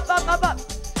up. Up, up, up, up.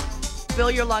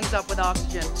 Fill your lungs up with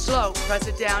oxygen. Slow. Press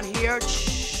it down here.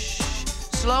 Shh.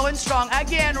 Slow and strong.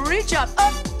 Again. Reach up.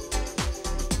 Up.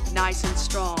 Nice and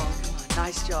strong. Come on.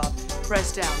 Nice job.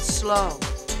 Press down. Slow.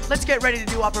 Let's get ready to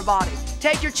do upper body.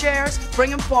 Take your chairs.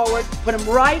 Bring them forward. Put them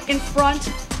right in front.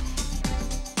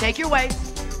 Take your weights.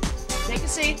 Take a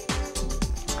seat.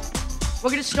 We're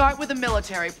going to start with a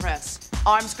military press.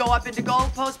 Arms go up into goal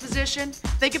post position.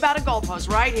 Think about a goal post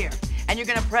right here. And you're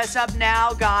going to press up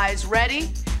now, guys.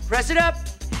 Ready? Press it up.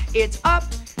 It's up.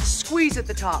 Squeeze at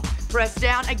the top. Press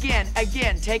down again.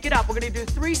 Again. Take it up. We're going to do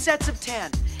 3 sets of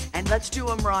 10. And let's do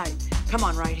them right. Come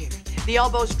on, right here. The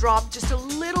elbows drop just a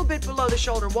little bit below the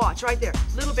shoulder. Watch, right there.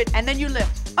 A little bit. And then you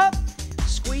lift. Up.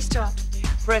 Squeeze top.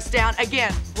 Press down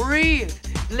again. Breathe.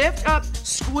 Lift up,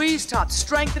 squeeze top,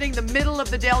 strengthening the middle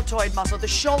of the deltoid muscle, the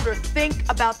shoulder. Think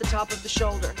about the top of the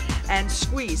shoulder and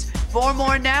squeeze. 4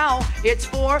 more now. It's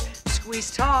 4.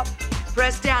 Squeeze top.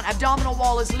 Press down. Abdominal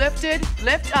wall is lifted.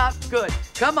 Lift up. Good.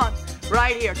 Come on.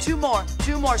 Right here. 2 more.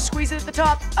 2 more. Squeeze it at the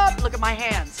top. Up. Look at my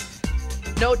hands.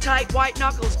 No tight white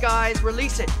knuckles, guys.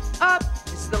 Release it. Up.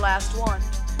 This is the last one.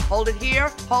 hold it here,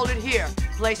 hold it here.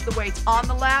 Place the weights on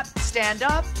the lap, stand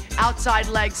up, outside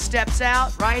leg steps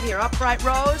out, right here, upright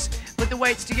rows, put the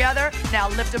weights together, now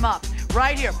lift them up.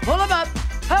 Right here, pull them up,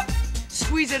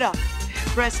 squeeze it up,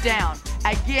 press down.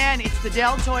 Again, it's the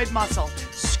deltoid muscle.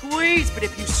 Squeeze, but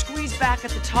if you squeeze back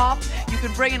at the top, you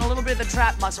can bring in a little bit of the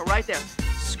trap muscle right there.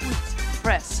 Squeeze,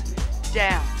 press,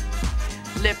 down,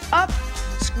 lift up,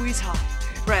 squeeze high,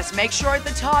 press. Make sure at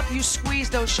the top you squeeze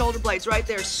those shoulder blades right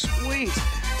there. Squeeze,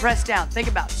 press down. Think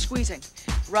about squeezing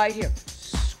right here.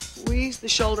 Squeeze the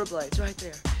shoulder blades right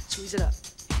there. Squeeze it up.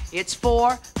 It's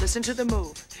 4. Listen to the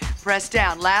move. Press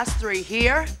down. Last 3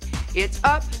 here. It's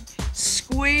up,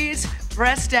 squeeze,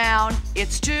 press down.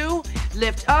 It's 2.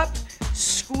 Lift up,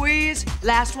 squeeze.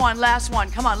 Last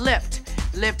one. Come on, lift.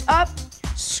 Lift up,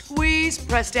 squeeze,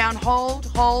 press down,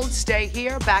 hold, stay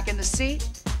here, back in the seat.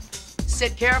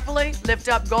 Sit carefully, lift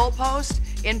up goalpost,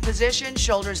 in position,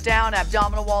 shoulders down,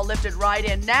 abdominal wall lifted right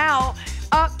in. Now,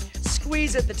 up,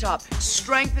 squeeze at the top,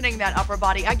 strengthening that upper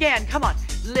body. Again, come on,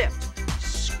 lift,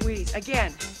 squeeze.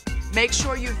 Again, make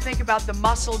sure you think about the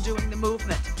muscle doing the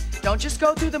movement. Don't just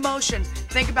go through the motion,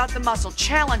 think about the muscle.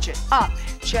 Challenge it, up,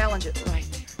 challenge it right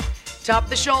there. Top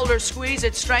the shoulders, squeeze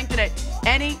it, strengthen it.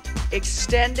 Any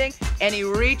extending, any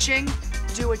reaching,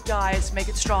 do it, guys. Make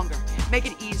it stronger, make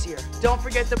it easier. Don't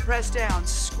forget the press down,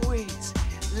 squeeze,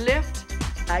 lift,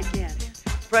 again.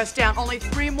 Press down, only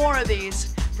 3 more of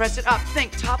these. Press it up,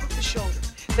 think top of the shoulder.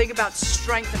 Think about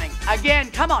strengthening.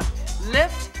 Again, come on,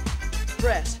 lift,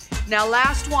 press. Now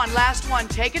last one,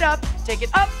 take it up,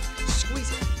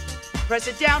 squeeze it. Press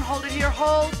it down, hold it here,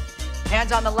 hold.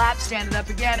 Hands on the lap, stand it up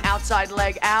again, outside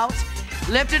leg out.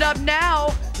 Lift it up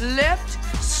now, lift,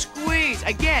 squeeze.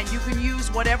 Again, you can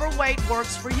use whatever weight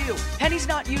works for you. Penny's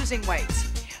not using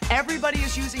weights. Everybody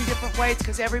is using different weights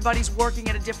because everybody's working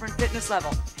at a different fitness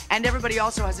level. And everybody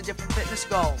also has a different fitness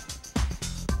goal.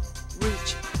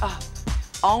 Reach up.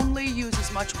 Only use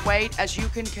as much weight as you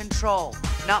can control.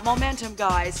 Not momentum,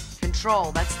 guys.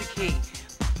 Control, that's the key.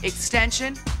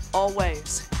 Extension,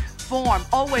 always. Form,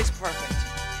 always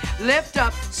perfect. Lift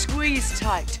up, squeeze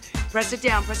tight. Press it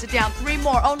down, 3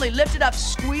 more. Only lift it up,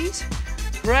 squeeze,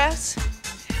 press.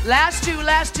 Last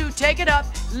two, take it up,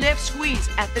 lift, squeeze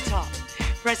at the top.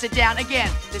 Press it down again,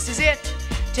 this is it.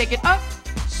 Take it up,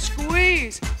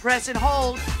 squeeze, press and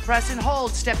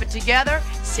hold, step it together,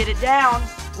 sit it down.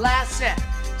 Last set.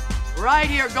 Right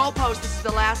here, goalpost, this is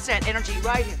the last set. Energy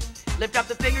right here. Lift up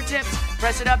the fingertips,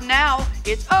 press it up now.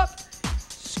 It's up,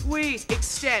 squeeze,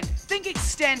 extend. Think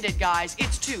extended, guys.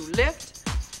 It's 2. Lift,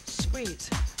 squeeze,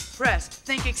 press.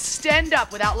 Think extend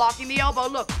up without locking the elbow.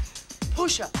 Look,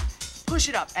 push up, push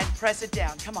it up, and press it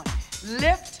down. Come on.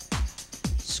 Lift,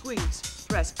 squeeze,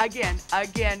 press. Again,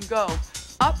 go.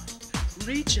 Up,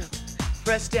 reach up,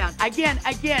 press down. Again,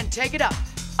 take it up.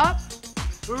 Up,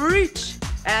 reach,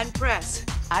 and press.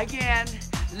 Again,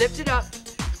 lift it up,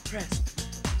 press.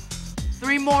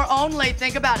 3 more only,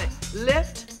 think about it.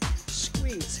 Lift,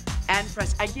 squeeze, and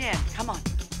press. Again, come on,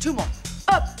 2 more.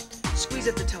 Up, squeeze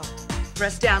at the top.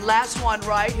 Press down, last one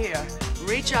right here.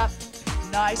 Reach up,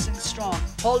 nice and strong.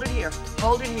 Hold it here,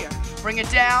 Bring it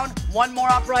down, 1 more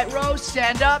upright row,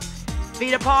 stand up,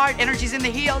 feet apart, energy's in the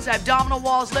heels, abdominal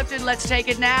walls lifted. Let's take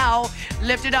it now.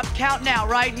 Lift it up, count now,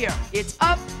 right here. It's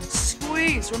up,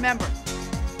 squeeze. Remember,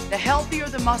 the healthier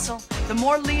the muscle, the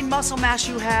more lean muscle mass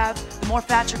you have, the more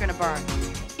fat you're gonna burn.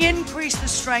 Increase the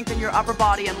strength in your upper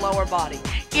body and lower body.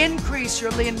 Increase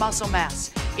your lean muscle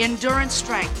mass. Endurance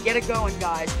strength. Get it going,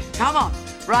 guys. Come on.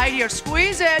 Right here.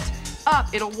 Squeeze it up.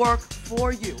 It'll work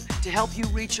for you to help you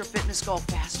reach your fitness goal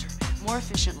faster, more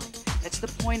efficiently. That's the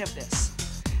point of this.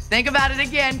 Think about it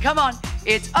again. Come on.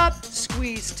 It's up,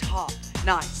 squeeze, top.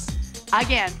 Nice.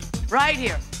 Again. Right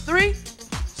here. 3.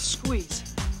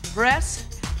 Squeeze. Press.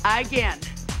 Again.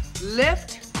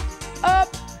 Lift.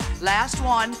 Up. Last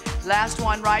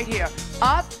one right here.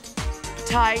 Up,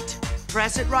 tight,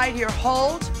 press it right here,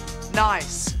 hold,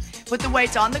 nice. Put the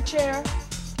weights on the chair.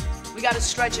 We gotta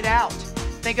stretch it out.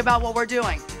 Think about what we're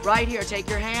doing. Right here, take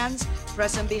your hands,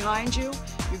 press them behind you.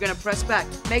 You're gonna press back.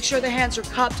 Make sure the hands are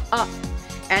cupped up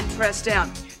and press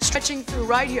down. Stretching through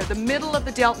right here, the middle of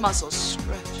the delt muscles.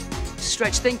 Stretch,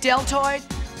 stretch. Think deltoid,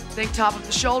 think top of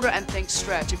the shoulder, and think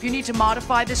stretch. If you need to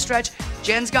modify this stretch,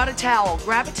 Jen's got a towel.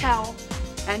 Grab a towel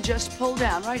and just pull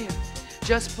down right here.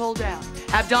 Just pull down.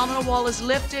 Abdominal wall is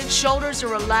lifted, shoulders are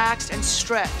relaxed, and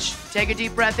stretch. Take a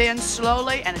deep breath in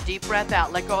slowly and a deep breath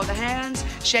out. Let go of the hands,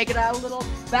 shake it out a little.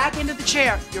 Back into the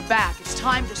chair, your back. It's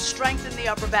time to strengthen the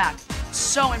upper back.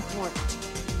 So important.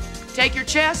 Take your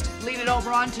chest, lean it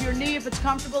over onto your knee if it's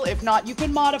comfortable. If not, you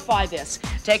can modify this.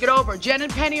 Take it over. Jen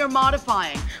and Penny are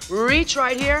modifying. Reach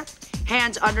right here,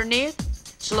 hands underneath,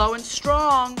 slow and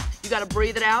strong. You gotta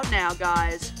breathe it out now,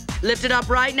 guys. Lift it up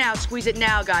right now, squeeze it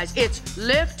now, guys. It's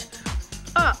lift,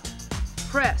 up,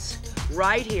 press,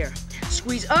 right here.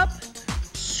 Squeeze up,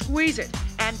 squeeze it,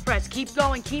 and press. Keep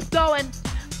going,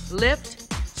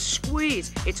 lift,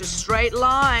 squeeze. It's a straight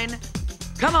line.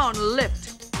 Come on,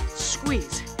 lift,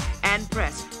 squeeze, and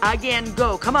press. Again,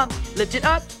 go, come on, lift it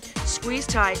up, squeeze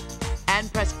tight,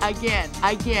 and press again.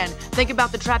 Think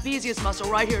about the trapezius muscle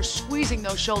right here, squeezing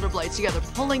those shoulder blades together,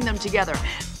 pulling them together.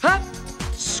 Up,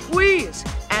 squeeze,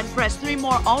 and press. 3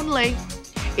 more only.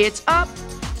 It's up,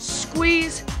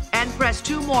 squeeze, and press.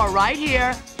 2 more right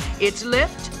here. It's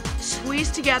lift, squeeze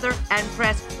together, and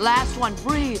press. Last one,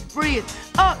 breathe.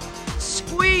 Up,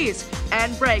 squeeze,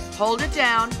 and break. Hold it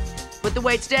down. Put the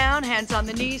weights down, hands on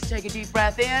the knees. Take a deep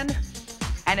breath in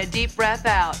and a deep breath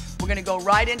out. We're gonna go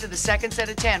right into the second set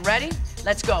of 10. Ready?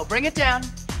 Let's go. Bring it down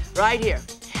right here.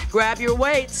 Grab your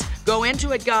weights. Go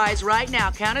into it, guys, right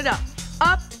now. Count it up.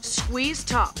 Up, squeeze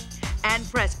top, and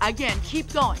press. Again,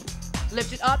 keep going.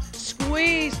 Lift it up,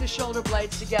 squeeze the shoulder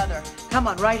blades together. Come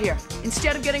on, right here.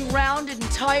 Instead of getting rounded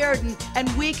and tired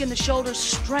and weak in the shoulders,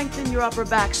 strengthen your upper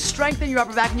back. Strengthen your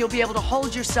upper back and you'll be able to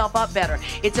hold yourself up better.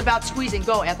 It's about squeezing.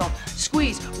 Go, Ethel.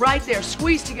 Squeeze, right there.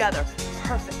 Squeeze together.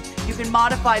 Perfect. You can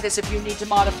modify this if you need to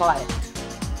modify it.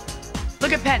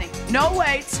 Look at Penny. No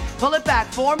weights. Pull it back.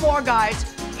 4 more, guys.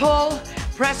 Pull,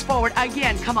 press forward.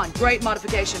 Again, come on. Great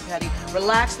modification, Penny.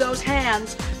 Relax those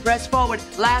hands. Press forward.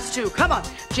 Last 2. Come on.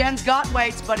 Jen's got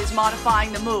weights, but is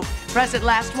modifying the move. Press it.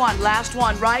 Last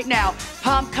one right now.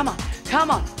 Pump. Come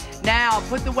on. Now,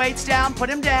 put the weights down. Put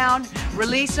them down.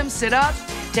 Release them. Sit up.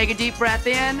 Take a deep breath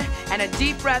in and a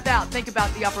deep breath out. Think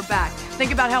about the upper back.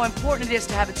 Think about how important it is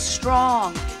to have it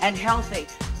strong and healthy.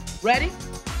 Ready?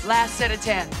 Last set of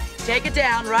 10. Take it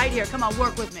down right here. Come on,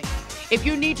 work with me. If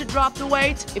you need to drop the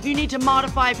weight, if you need to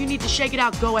modify, if you need to shake it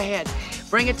out, go ahead.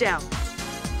 Bring it down.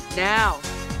 Now,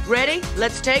 ready?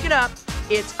 Let's take it up.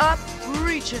 It's up,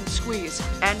 reach and squeeze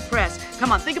and press.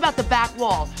 Come on, think about the back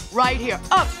wall right here.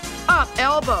 Up,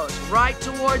 elbows right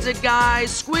towards it,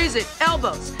 guys. Squeeze it,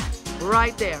 elbows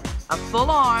right there. A full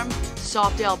arm,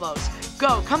 soft elbows.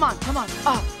 Go, come on,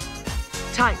 up,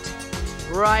 tight,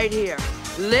 right here.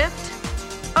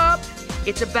 Lift, up.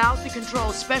 It's about the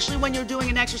control, especially when you're doing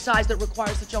an exercise that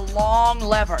requires such a long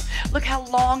lever. Look how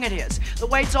long it is. The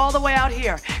weight's all the way out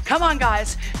here. Come on,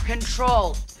 guys.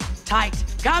 Control. Tight.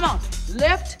 Come on.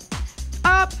 Lift.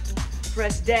 Up.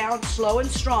 Press down. Slow and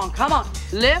strong. Come on.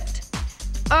 Lift.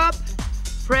 Up.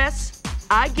 Press.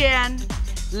 Again.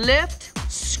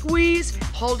 Lift. Squeeze.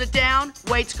 Hold it down.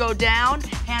 Weights go down.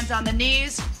 Hands on the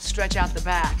knees. Stretch out the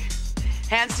back.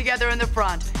 Hands together in the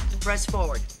front. Press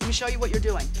forward. Let me show you what you're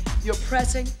doing. You're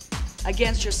pressing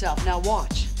against yourself. Now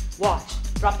watch.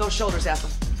 Drop those shoulders, Ethel.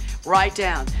 Right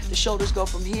down. The shoulders go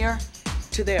from here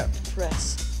to there.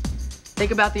 Press.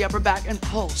 Think about the upper back and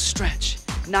pull, stretch.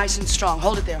 Nice and strong.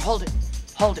 Hold it there. Hold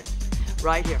it.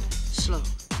 Right here. Slow.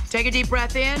 Take a deep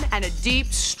breath in and a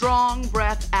deep, strong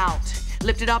breath out.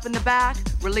 Lift it up in the back.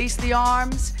 Release the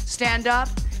arms. Stand up.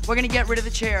 We're going to get rid of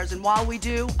the chairs. And while we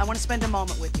do, I want to spend a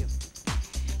moment with you.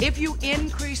 If you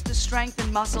increase the strength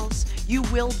in muscles, you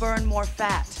will burn more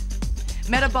fat.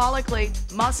 Metabolically,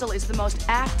 muscle is the most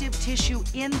active tissue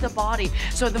in the body.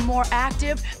 So the more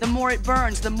active, the more it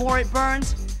burns. The more it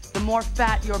burns, the more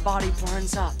fat your body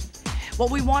burns up.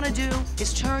 What we want to do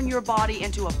is turn your body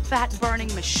into a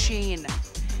fat-burning machine.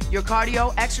 Your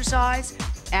cardio exercise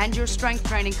and your strength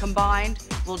training combined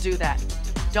will do that.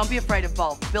 Don't be afraid of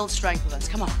both. Build strength with us.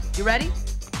 Come on. You ready?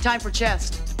 Time for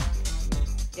chest.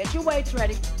 Get your weights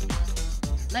ready.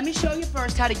 Let me show you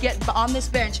first how to get on this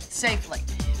bench safely.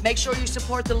 Make sure you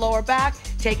support the lower back.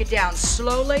 Take it down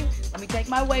slowly. Let me take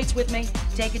my weights with me.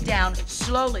 Take it down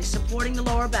slowly, supporting the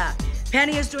lower back.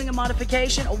 Penny is doing a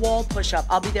modification, a wall push-up.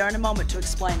 I'll be there in a moment to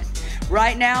explain it.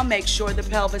 Right now, make sure the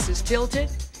pelvis is tilted.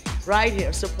 Right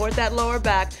here, support that lower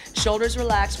back. Shoulders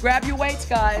relaxed. Grab your weights,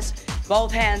 guys.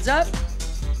 Both hands up.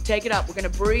 Take it up. We're gonna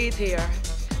breathe here.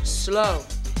 Slow.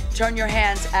 Turn your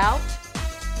hands out.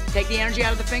 Take the energy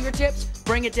out of the fingertips,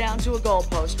 bring it down to a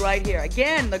goalpost right here.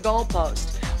 Again, the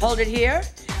goalpost. Hold it here,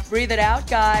 breathe it out,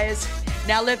 guys.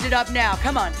 Now lift it up now,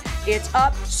 come on. It's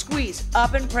up, squeeze,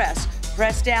 up and press.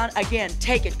 Press down, again,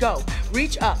 take it, go.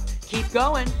 Reach up, keep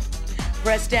going.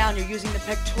 Press down, you're using the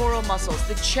pectoral muscles,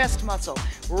 the chest muscle,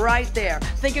 right there.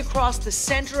 Think across the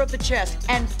center of the chest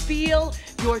and feel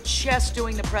your chest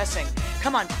doing the pressing.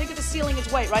 Come on, think of the ceiling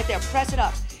as weight, right there, press it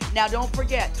up. Now don't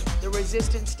forget the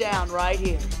resistance down right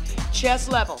here.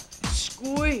 Chest level,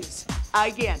 squeeze.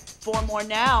 Again, 4 more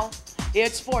now.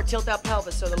 It's 4, tilt that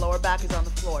pelvis so the lower back is on the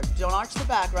floor. Don't arch the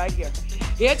back right here.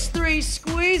 It's 3,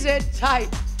 squeeze it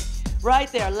tight.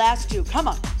 Right there, last two. Come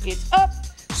on. It's up,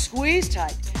 squeeze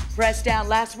tight. Press down,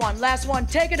 last one.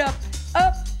 Take it up,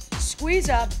 squeeze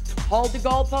up. Hold the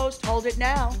goalpost, hold it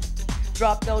now.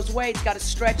 Drop those weights, gotta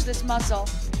stretch this muscle.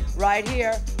 Right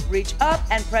here, reach up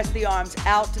and press the arms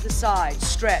out to the side.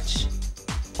 Stretch.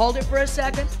 Hold it for a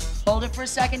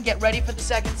second, get ready for the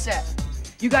second set.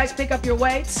 You guys pick up your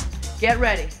weights, get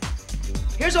ready.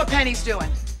 Here's what Penny's doing.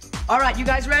 All right, you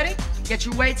guys ready? Get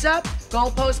your weights up,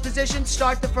 goalpost position,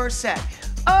 start the first set.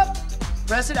 Up,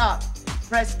 press it up,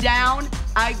 press down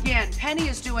again. Penny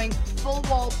is doing full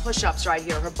wall push-ups right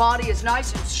here. Her body is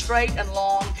nice and straight and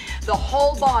long. The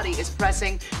whole body is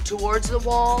pressing towards the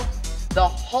wall. The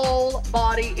whole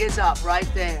body is up right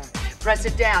there. Press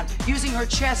it down, using her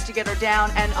chest to get her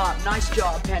down and up. Nice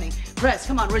job, Penny. Press,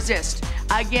 come on, resist.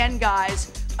 Again,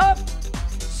 guys, up,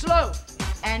 slow,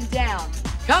 and down.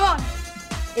 Come on,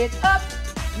 it's up,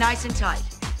 nice and tight,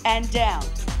 and down.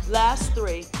 Last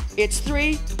three, it's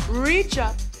three, reach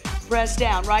up, press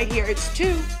down. Right here, it's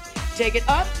two, take it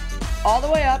up, all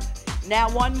the way up. Now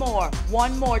one more,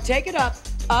 take it up,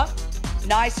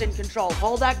 nice and controlled.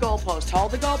 Hold that goalpost,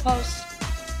 hold the goalpost.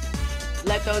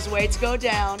 Let those weights go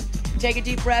down. Take a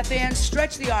deep breath in,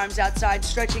 stretch the arms outside,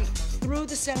 stretching through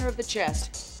the center of the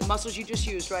chest. The muscles you just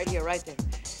used right here, right there.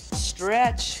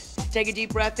 Stretch. Take a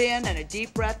deep breath in and a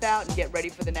deep breath out and get ready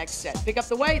for the next set. Pick up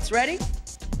the weights, ready?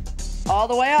 All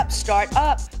the way up, start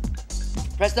up.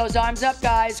 Press those arms up,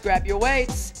 guys, grab your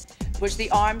weights. Push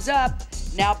the arms up.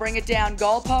 Now bring it down,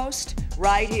 goalpost,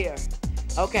 right here.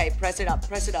 Okay, press it up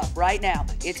right now.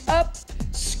 It's up,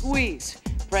 squeeze,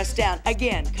 press down,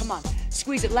 again, come on.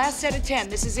 Squeeze it, last set of 10,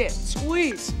 this is it,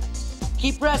 squeeze.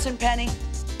 Keep pressing, Penny.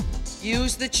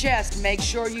 Use the chest, make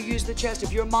sure you use the chest.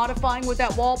 If you're modifying with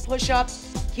that wall push-up,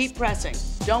 keep pressing.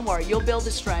 Don't worry, you'll build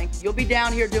the strength. You'll be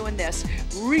down here doing this.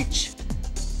 Reach,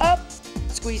 up,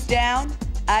 squeeze down,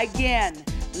 again.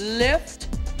 Lift,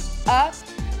 up,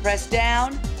 press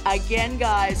down, again,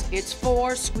 guys. It's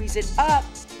four, squeeze it up,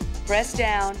 press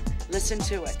down, listen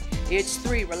to it. It's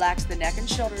three, relax the neck and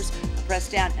shoulders, press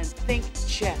down and think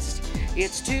chest.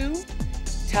 It's two,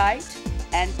 tight,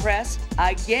 and press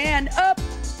again, up,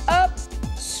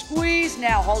 squeeze.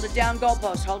 Now hold it down,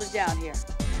 goalpost, hold it down here.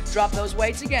 Drop those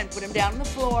weights again, put them down on the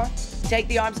floor. Take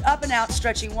the arms up and out,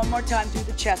 stretching one more time through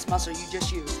the chest muscle you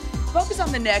just used. Focus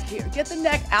on the neck here. Get the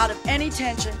neck out of any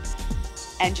tension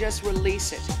and just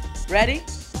release it. Ready?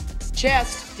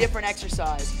 Chest, different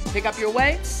exercise. Pick up your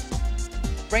weights,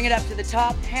 bring it up to the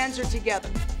top, hands are together.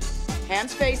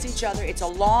 Hands face each other. It's a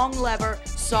long lever,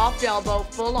 soft elbow,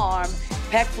 full arm,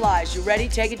 pec flies. You ready?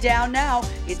 Take it down now.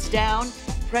 It's down.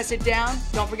 Press it down.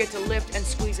 Don't forget to lift and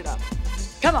squeeze it up.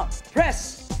 Come on.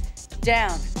 Press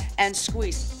down and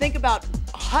squeeze. Think about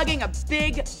hugging a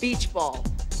big beach ball.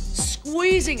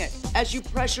 Squeezing it as you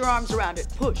press your arms around it.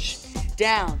 Push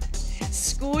down.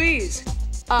 Squeeze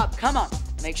up. Come on.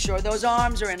 Make sure those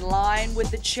arms are in line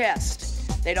with the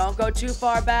chest. They don't go too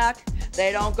far back.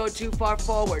 They don't go too far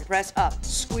forward. Press up,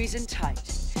 squeeze and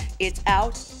tight. It's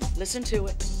out, listen to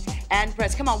it, and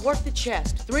press. Come on, work the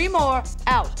chest. Three more,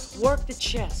 out, work the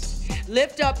chest.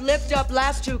 Lift up,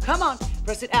 last two, come on.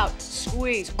 Press it out,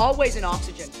 squeeze, always in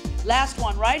oxygen. Last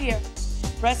one right here.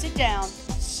 Press it down,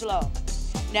 slow.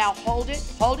 Now hold it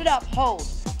up, hold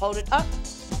it up.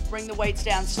 Bring the weights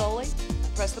down slowly.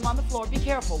 Press them on the floor, be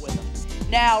careful with them.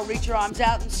 Now reach your arms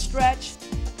out and stretch.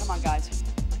 Come on, guys.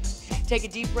 Take a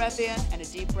deep breath in and a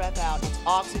deep breath out. It's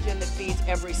oxygen that feeds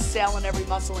every cell and every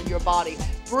muscle in your body.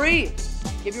 Breathe.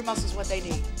 Give your muscles what they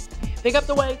need. Pick up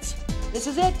the weights. This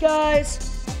is it,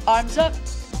 guys. Arms up,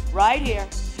 right here.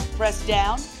 Press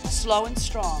down, slow and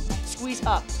strong. Squeeze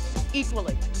up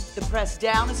equally. The press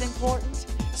down is important.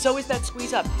 So is that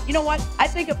squeeze up. You know what? I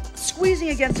think of squeezing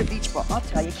against a beach ball. I'll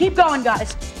tell you. Keep going,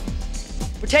 guys.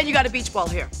 Pretend you got a beach ball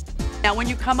here. Now, when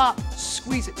you come up,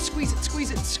 squeeze it, squeeze it,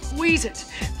 squeeze it, squeeze it.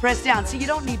 Press down. See, you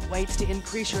don't need weights to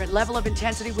increase your level of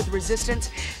intensity with resistance.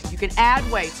 You can add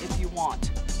weights if you want.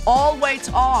 All weights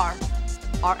are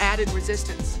added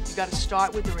resistance. You got to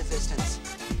start with the resistance.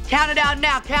 Count it out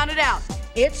now. Count it out.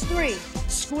 It's three.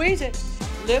 Squeeze it.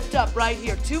 Lift up right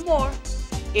here. Two more.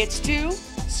 It's two.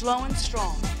 Slow and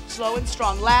strong. Slow and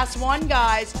strong. Last one,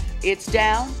 guys. It's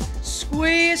down.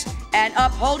 Squeeze and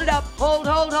up. Hold it up. Hold,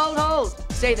 hold, hold, hold.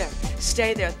 Stay there.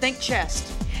 Stay there. Think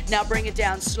chest. Now bring it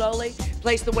down slowly.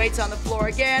 Place the weights on the floor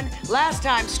again. Last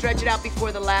time, stretch it out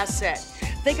before the last set.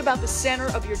 Think about the center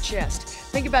of your chest.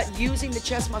 Think about using the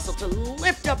chest muscle to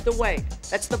lift up the weight.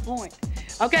 That's the point.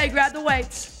 Okay, grab the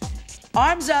weights.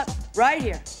 Arms up, right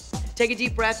here. Take a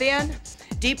deep breath in,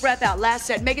 deep breath out. Last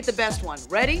set. Make it the best one.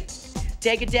 Ready?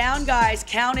 Take it down, guys.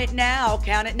 Count it now.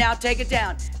 Count it now. Take it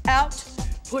down. Out.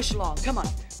 Push long. Come on.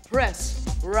 press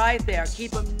right there.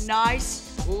 Keep them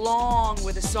nice, long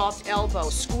with a soft elbow.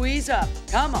 Squeeze up.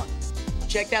 Come on.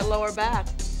 Check that lower back.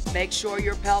 Make sure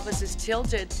your pelvis is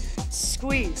tilted.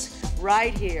 Squeeze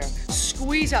right here.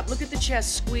 Squeeze up. Look at the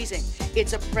chest squeezing.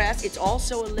 It's a press. It's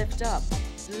also a lift up.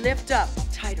 Lift up.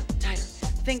 Tighter, tighter.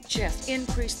 Think chest.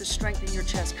 Increase the strength in your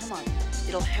chest. Come on.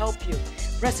 It'll help you.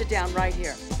 Press it down right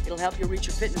here. It'll help you reach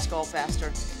your fitness goal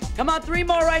faster. Come on, 3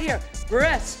 more right here.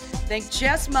 Press. Think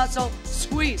chest muscle.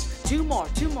 Squeeze. 2 more,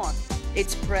 2 more.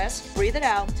 It's press. Breathe it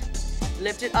out.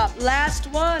 Lift it up. Last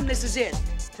one. This is it.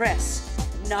 Press.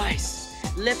 Nice.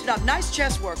 Lift it up. Nice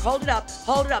chest work. Hold it up.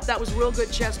 Hold it up. That was real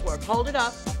good chest work. Hold it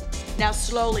up. Now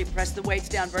slowly press the weights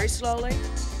down very slowly.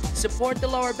 Support the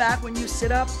lower back when you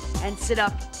sit up, and sit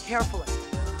up carefully.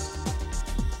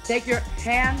 Take your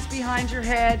hands behind your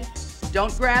head.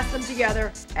 Don't grasp them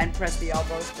together, and press the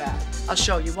elbows back. I'll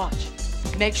show you. Watch.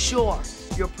 Make sure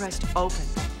you're pressed open.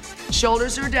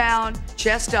 Shoulders are down,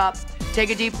 chest up. Take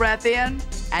a deep breath in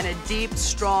and a deep,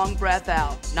 strong breath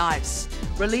out. Nice.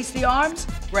 Release the arms.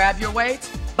 Grab your weights.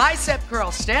 Bicep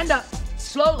curl. Stand up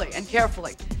slowly and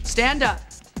carefully. Stand up.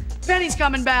 Penny's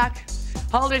coming back.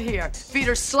 Hold it here. Feet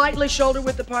are slightly shoulder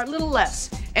width apart, a little less.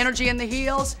 Energy in the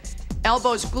heels.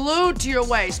 Elbows glued to your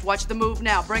waist. Watch the move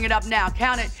now. Bring it up now.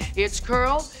 Count it. It's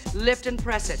curl, lift and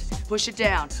press it. Push it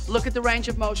down. Look at the range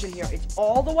of motion here. It's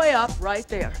all the way up right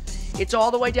there. It's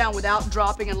all the way down without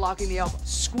dropping and locking the elbow.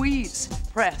 Squeeze,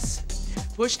 press,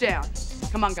 push down.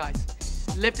 Come on, guys.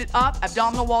 Lift it up.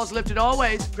 Abdominal walls lifted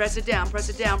always. Press it down, press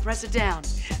it down, press it down.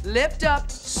 Lift up,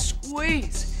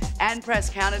 squeeze, and press.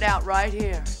 Count it out right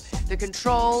here. The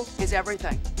control is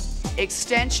everything.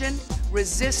 Extension,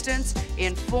 resistance,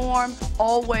 in form,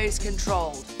 always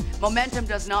controlled. Momentum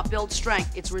does not build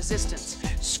strength, it's resistance.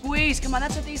 Squeeze, come on,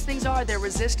 that's what these things are. They're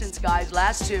resistance, guys.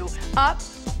 Last 2, up,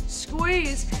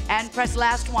 squeeze, and press.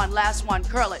 Last one,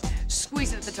 curl it.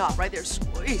 Squeeze it at the top, right there,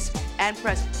 squeeze, and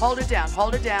press. Hold it down,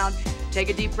 hold it down. Take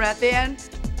a deep breath in,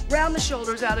 round the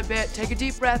shoulders out a bit. Take a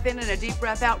deep breath in and a deep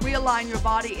breath out. Realign your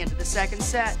body into the second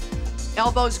set.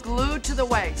 Elbows glued to the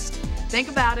waist. Think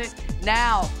about it.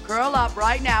 Now, curl up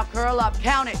right now, curl up,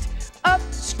 count it. Up,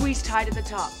 squeeze tight at the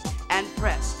top, and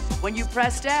press. When you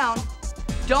press down,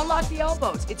 don't lock the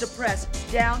elbows. It's a press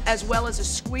down as well as a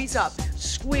squeeze up.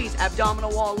 Squeeze,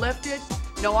 abdominal wall lifted.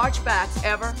 No arch backs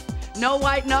ever. No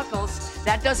white knuckles.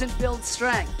 That doesn't build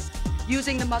strength.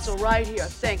 Using the muscle right here.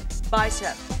 Think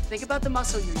bicep. Think about the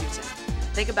muscle you're using.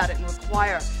 Think about it and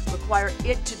require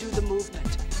it to do the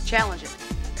movement. Challenge it.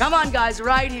 Come on, guys,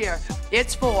 right here.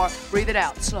 It's 4. Breathe it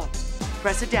out. Slow.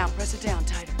 Press it down,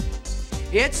 tighter.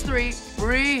 It's 3.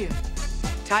 Breathe.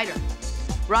 Tighter.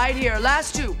 Right here.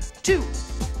 Last 2. 2.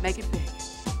 Make it big.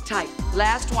 Tight.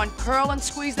 Last 1. Curl and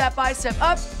squeeze that bicep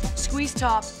up. Squeeze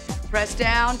top. Press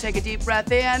down. Take a deep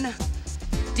breath in.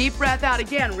 Deep breath out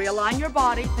again. Realign your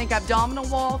body. Think abdominal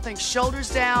wall. Think shoulders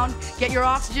down. Get your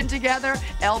oxygen together.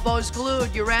 Elbows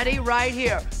glued. You ready? Right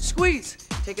here. Squeeze.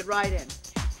 Take it right in.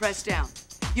 Press down.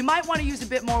 You might want to use a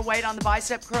bit more weight on the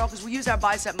bicep curl because we use our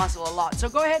bicep muscle a lot. So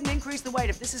go ahead and increase the weight.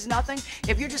 If this is nothing,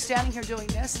 if you're just standing here doing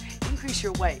this, increase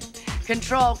your weight.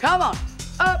 Control. Come on.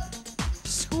 Up.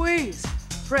 Squeeze.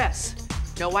 Press.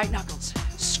 No white knuckles.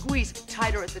 Squeeze.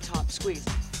 Tighter at the top. Squeeze.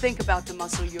 Think about the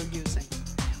muscle you're using.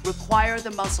 Require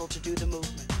the muscle to do the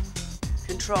movement.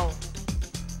 Control.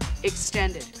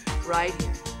 Extend it. Right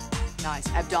here. Nice.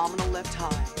 Abdominal lift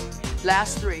high.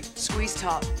 Last 3. Squeeze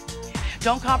top.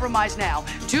 Don't compromise now.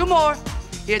 2 more.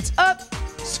 It's up.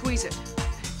 Squeeze it.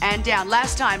 And down.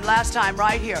 Last time,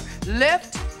 right here.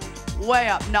 Lift. Way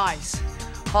up. Nice.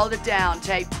 Hold it down.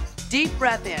 Take deep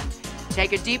breath in.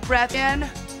 Take a deep breath in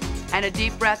and a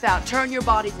deep breath out. Turn your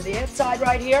body to the inside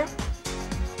right here.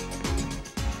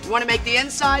 You want to make the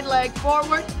inside leg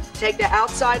forward. Take the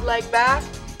outside leg back.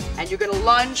 And you're going to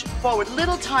lunge forward.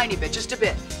 Little tiny bit. Just a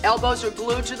bit. Elbows are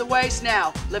glued to the waist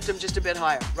now. Lift them just a bit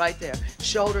higher. Right there.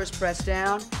 Shoulders press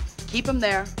down. Keep them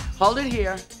there. Hold it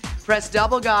here. Press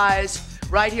double, guys.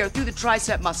 Right here through the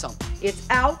tricep muscle. It's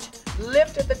out.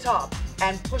 Lift at the top.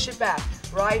 And push it back.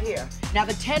 Right here. Now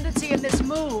the tendency in this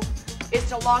move is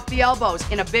to lock the elbows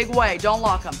in a big way. Don't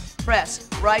lock them. Press.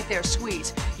 Right there.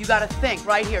 Squeeze. You got to think.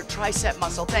 Right here. Tricep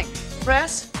muscle. Think.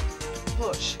 Press.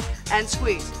 Push. And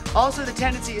squeeze. Also, the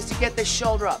tendency is to get this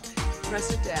shoulder up. Press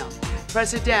it down.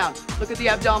 Press it down. Look at the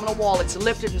abdominal wall. It's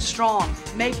lifted and strong.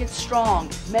 Make it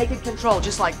strong. Make it controlled,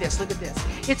 just like this. Look at this.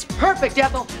 It's perfect,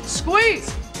 Ethel.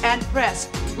 Squeeze and press.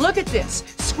 Look at this.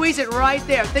 Squeeze it right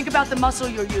there. Think about the muscle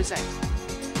you're using.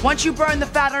 Once you burn the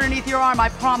fat underneath your arm, I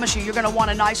promise you're going to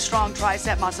want a nice, strong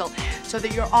tricep muscle so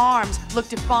that your arms look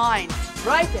defined.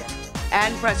 Right there.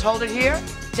 And press. Hold it here.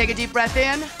 Take a deep breath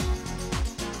in.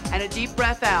 and a deep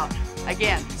breath out.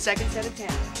 Again, second set of 10.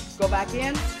 Go back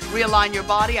in, realign your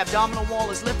body, abdominal wall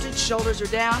is lifted, shoulders are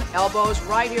down, elbows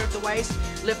right here at the waist.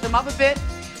 Lift them up a bit,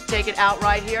 take it out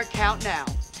right here, count now.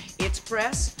 It's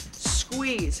press,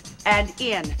 squeeze, and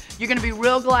in. You're gonna be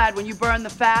real glad when you burn the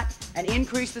fat and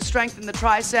increase the strength in the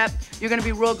tricep. You're gonna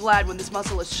be real glad when this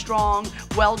muscle is strong,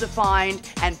 well-defined,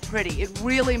 and pretty. It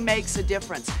really makes a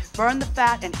difference. Burn the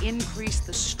fat and increase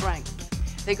the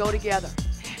strength. They go together.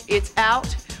 It's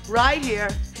out, right here,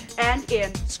 and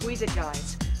in. Squeeze it,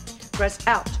 guys. Press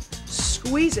out,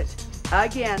 squeeze it.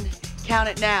 Again, count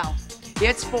it now.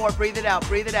 It's 4, breathe it out,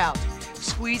 breathe it out.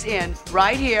 Squeeze in,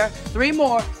 right here. 3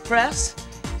 more, press,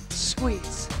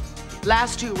 squeeze.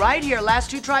 Last 2, right here,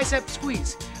 last 2 tricep,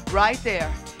 squeeze. Right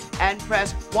there, and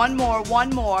press. 1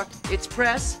 more. It's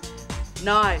press,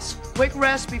 nice. Quick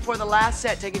rest before the last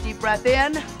set. Take a deep breath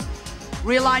in,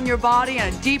 realign your body,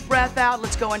 and a deep breath out.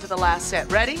 Let's go into the last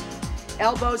set. Ready?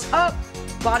 Elbows up.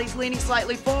 Body's leaning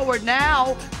slightly forward.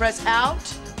 Now, press out,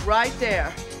 right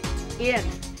there, in.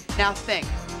 Now think,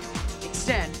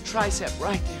 extend, tricep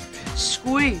right there.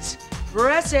 Squeeze,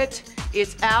 press it.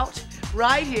 It's out,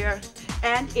 right here,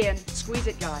 and in. Squeeze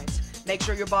it, guys. Make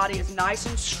sure your body is nice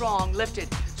and strong, lifted.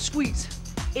 Squeeze,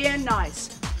 in,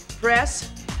 nice.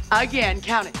 Press, again,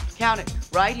 count it,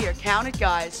 right here. Count it,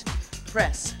 guys.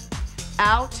 Press,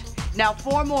 out. Now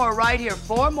 4 more, right here,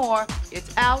 4 more.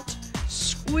 It's out,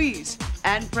 squeeze,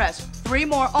 and press. 3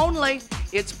 more only.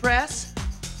 It's press,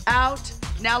 out.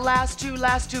 Now last 2.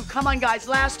 Come on, guys,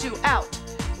 last 2, out.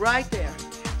 Right there.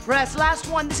 Press, last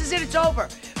 1, this is it, it's over.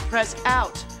 Press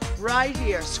out, right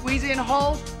here. Squeeze in,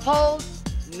 hold,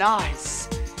 nice.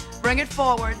 Bring it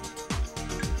forward.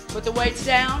 Put the weights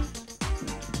down.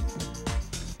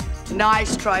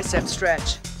 Nice tricep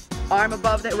stretch. Arm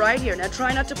above that, right here. Now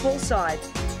try not to pull side.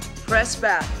 Press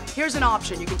back. Here's an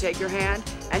option. You can take your hand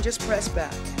and just press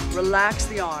back. Relax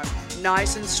the arm,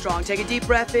 nice and strong. Take a deep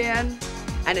breath in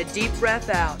and a deep breath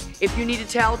out. If you need a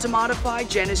towel to modify,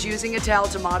 Jen is using a towel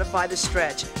to modify the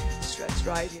stretch. Stretch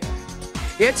right here.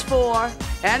 It's 4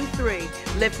 and 3.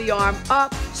 Lift the arm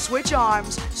up, switch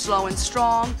arms, slow and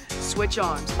strong, switch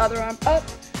arms. Other arm up,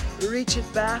 reach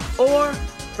it back, or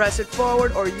press it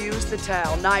forward, or use the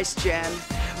towel. Nice, Jen.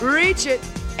 Reach it.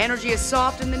 Energy is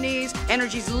soft in the knees,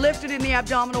 energy's lifted in the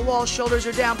abdominal wall, shoulders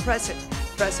are down, press it.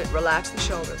 Press it, relax the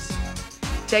shoulders.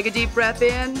 Take a deep breath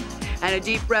in and a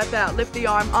deep breath out. Lift the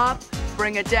arm up,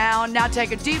 bring it down. Now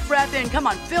take a deep breath in. Come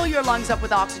on, fill your lungs up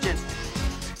with oxygen.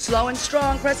 Slow and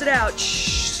strong, press it out.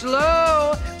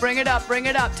 Slow, bring it up.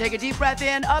 Take a deep breath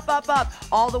in, up,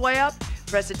 all the way up.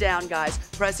 Press it down, guys,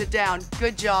 press it down.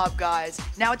 Good job, guys.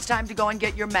 Now it's time to go and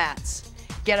get your mats.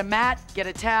 Get a mat, get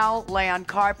a towel, lay on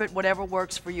carpet, whatever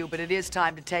works for you, but it is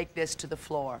time to take this to the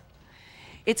floor.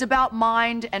 It's about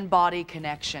mind and body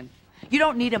connection. You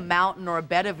don't need a mountain or a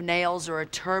bed of nails or a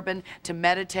turban to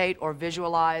meditate or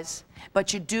visualize,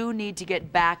 but you do need to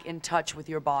get back in touch with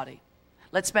your body.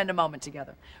 Let's spend a moment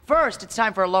together. First, it's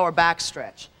time for a lower back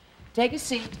stretch. Take a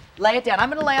seat, lay it down.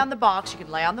 I'm gonna lay on the box, you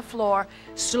can lay on the floor.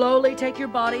 Slowly take your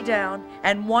body down,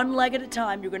 and 1 leg at a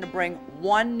time, you're gonna bring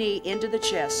 1 knee into the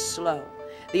chest, slow.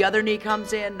 The other knee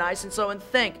comes in, nice and slow, and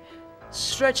think,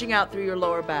 stretching out through your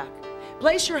lower back.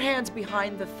 Place your hands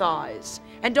behind the thighs,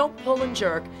 and don't pull and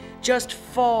jerk, just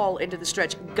fall into the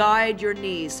stretch. Guide your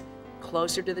knees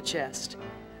closer to the chest.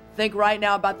 Think right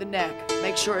now about the neck.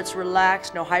 Make sure it's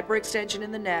relaxed, no hyperextension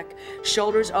in the neck.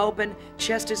 Shoulders open,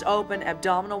 chest is open,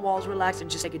 abdominal walls relaxed, and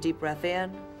just take a deep breath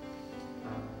in.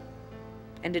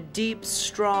 And a deep,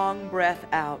 strong breath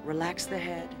out. Relax the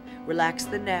head, relax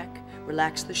the neck,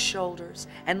 relax the shoulders,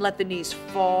 and let the knees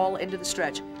fall into the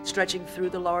stretch, stretching through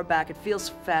the lower back. It feels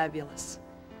fabulous.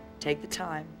 Take the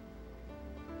time.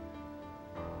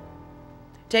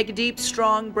 Take a deep,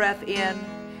 strong breath in,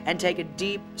 and take a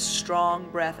deep, strong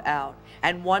breath out.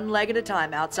 And 1 leg at a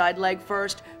time, outside leg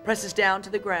first, presses down to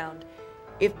the ground.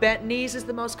 If bent knees is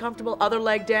the most comfortable, other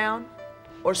leg down,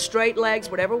 or straight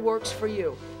legs, whatever works for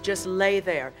you. Just lay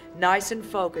there, nice and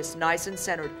focused, nice and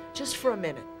centered, just for a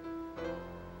minute.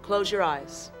 Close your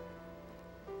eyes.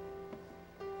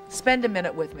 Spend a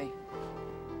minute with me.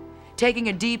 Taking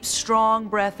a deep, strong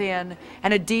breath in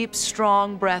and a deep,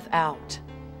 strong breath out.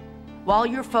 While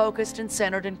you're focused and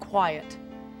centered and quiet,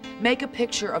 make a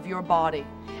picture of your body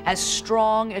as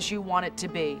strong as you want it to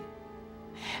be.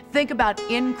 Think about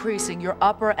increasing your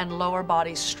upper and lower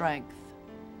body strength.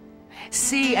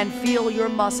 See and feel your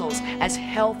muscles as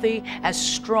healthy, as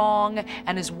strong,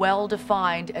 and as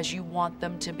well-defined as you want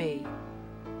them to be.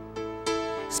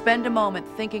 Spend a moment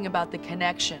thinking about the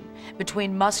connection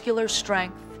between muscular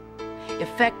strength,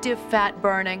 effective fat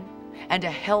burning, and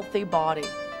a healthy body.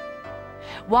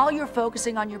 While you're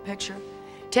focusing on your picture,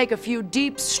 take a few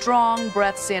deep, strong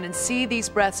breaths in and see these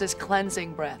breaths as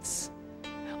cleansing breaths.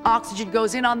 Oxygen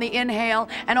goes in on the inhale,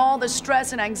 and all the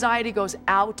stress and anxiety goes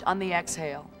out on the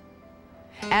exhale.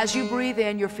 As you breathe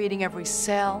in, you're feeding every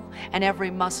cell and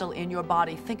every muscle in your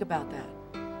body. Think about that.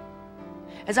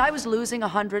 As I was losing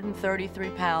 133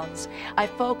 pounds, I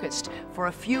focused for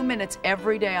a few minutes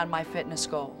every day on my fitness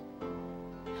goal.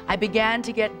 I began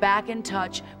to get back in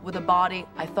touch with a body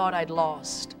I thought I'd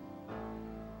lost.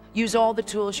 Use all the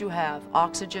tools you have: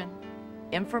 oxygen,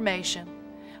 information,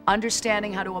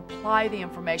 understanding how to apply the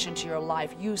information to your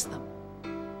life. Use them.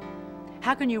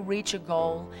 How can you reach a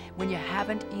goal when you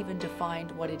haven't even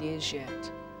defined what it is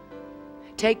yet?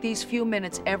 Take these few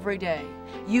minutes every day.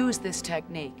 Use this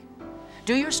technique.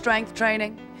 Do your strength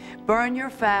training, burn your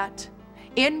fat,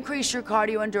 increase your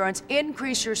cardio endurance,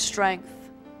 increase your strength.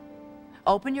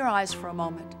 Open your eyes for a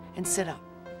moment and sit up.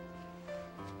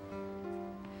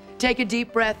 Take a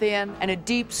deep breath in and a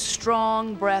deep,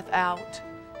 strong breath out.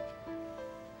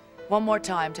 One more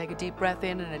time, take a deep breath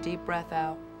in and a deep breath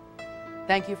out.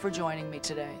 Thank you for joining me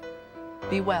today.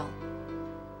 Be well.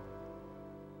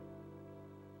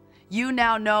 You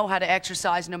now know how to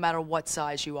exercise no matter what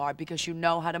size you are, because you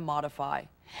know how to modify.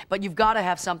 But you've got to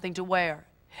have something to wear.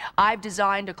 I've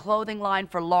designed a clothing line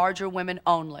for larger women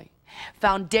only.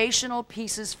 Foundational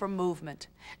pieces for movement.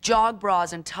 Jog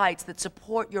bras and tights that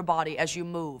support your body as you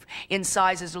move, in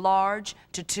sizes large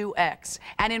to 2X,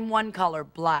 and in one color,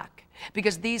 black.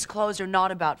 Because these clothes are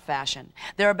not about fashion.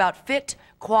 They're about fit,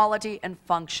 quality, and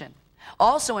function.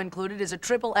 Also included is a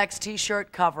XXX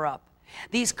t-shirt cover-up.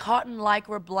 These cotton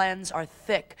lycra blends are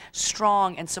thick,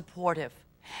 strong, and supportive.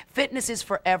 Fitness is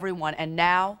for everyone, and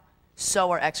now,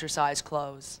 so are exercise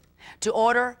clothes. To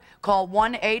order, call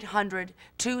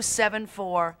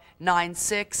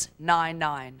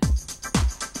 1-800-274-9699.